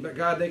gain, but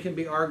God, they can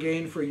be our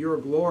gain for your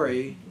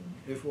glory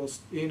if we'll,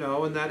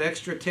 in that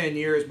extra 10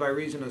 years by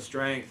reason of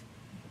strength.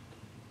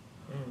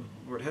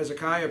 Lord,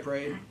 Hezekiah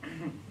prayed,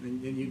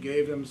 and you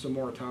gave him some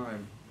more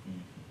time.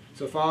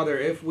 So, Father,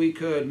 if we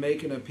could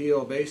make an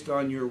appeal based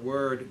on your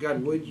word,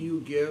 God, would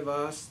you give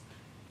us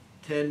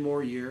 10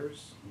 more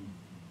years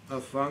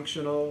of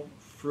functional,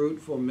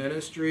 fruitful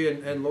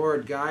ministry. And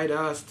Lord, guide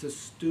us to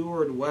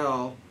steward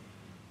well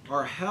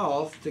our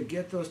health to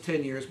get those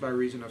 10 years by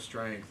reason of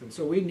strength. And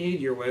so we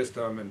need your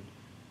wisdom. And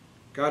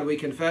God, we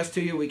confess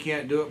to you we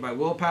can't do it by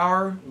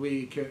willpower.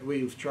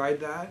 We've tried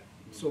that.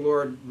 So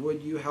Lord,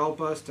 would you help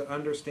us to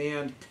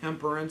understand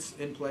temperance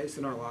in place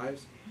in our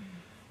lives?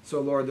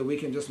 So Lord, that we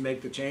can just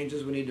make the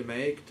changes we need to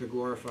make to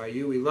glorify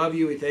you. We love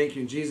you. We thank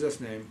you in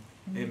Jesus' name.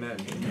 Amen.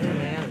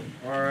 Amen.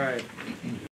 All right.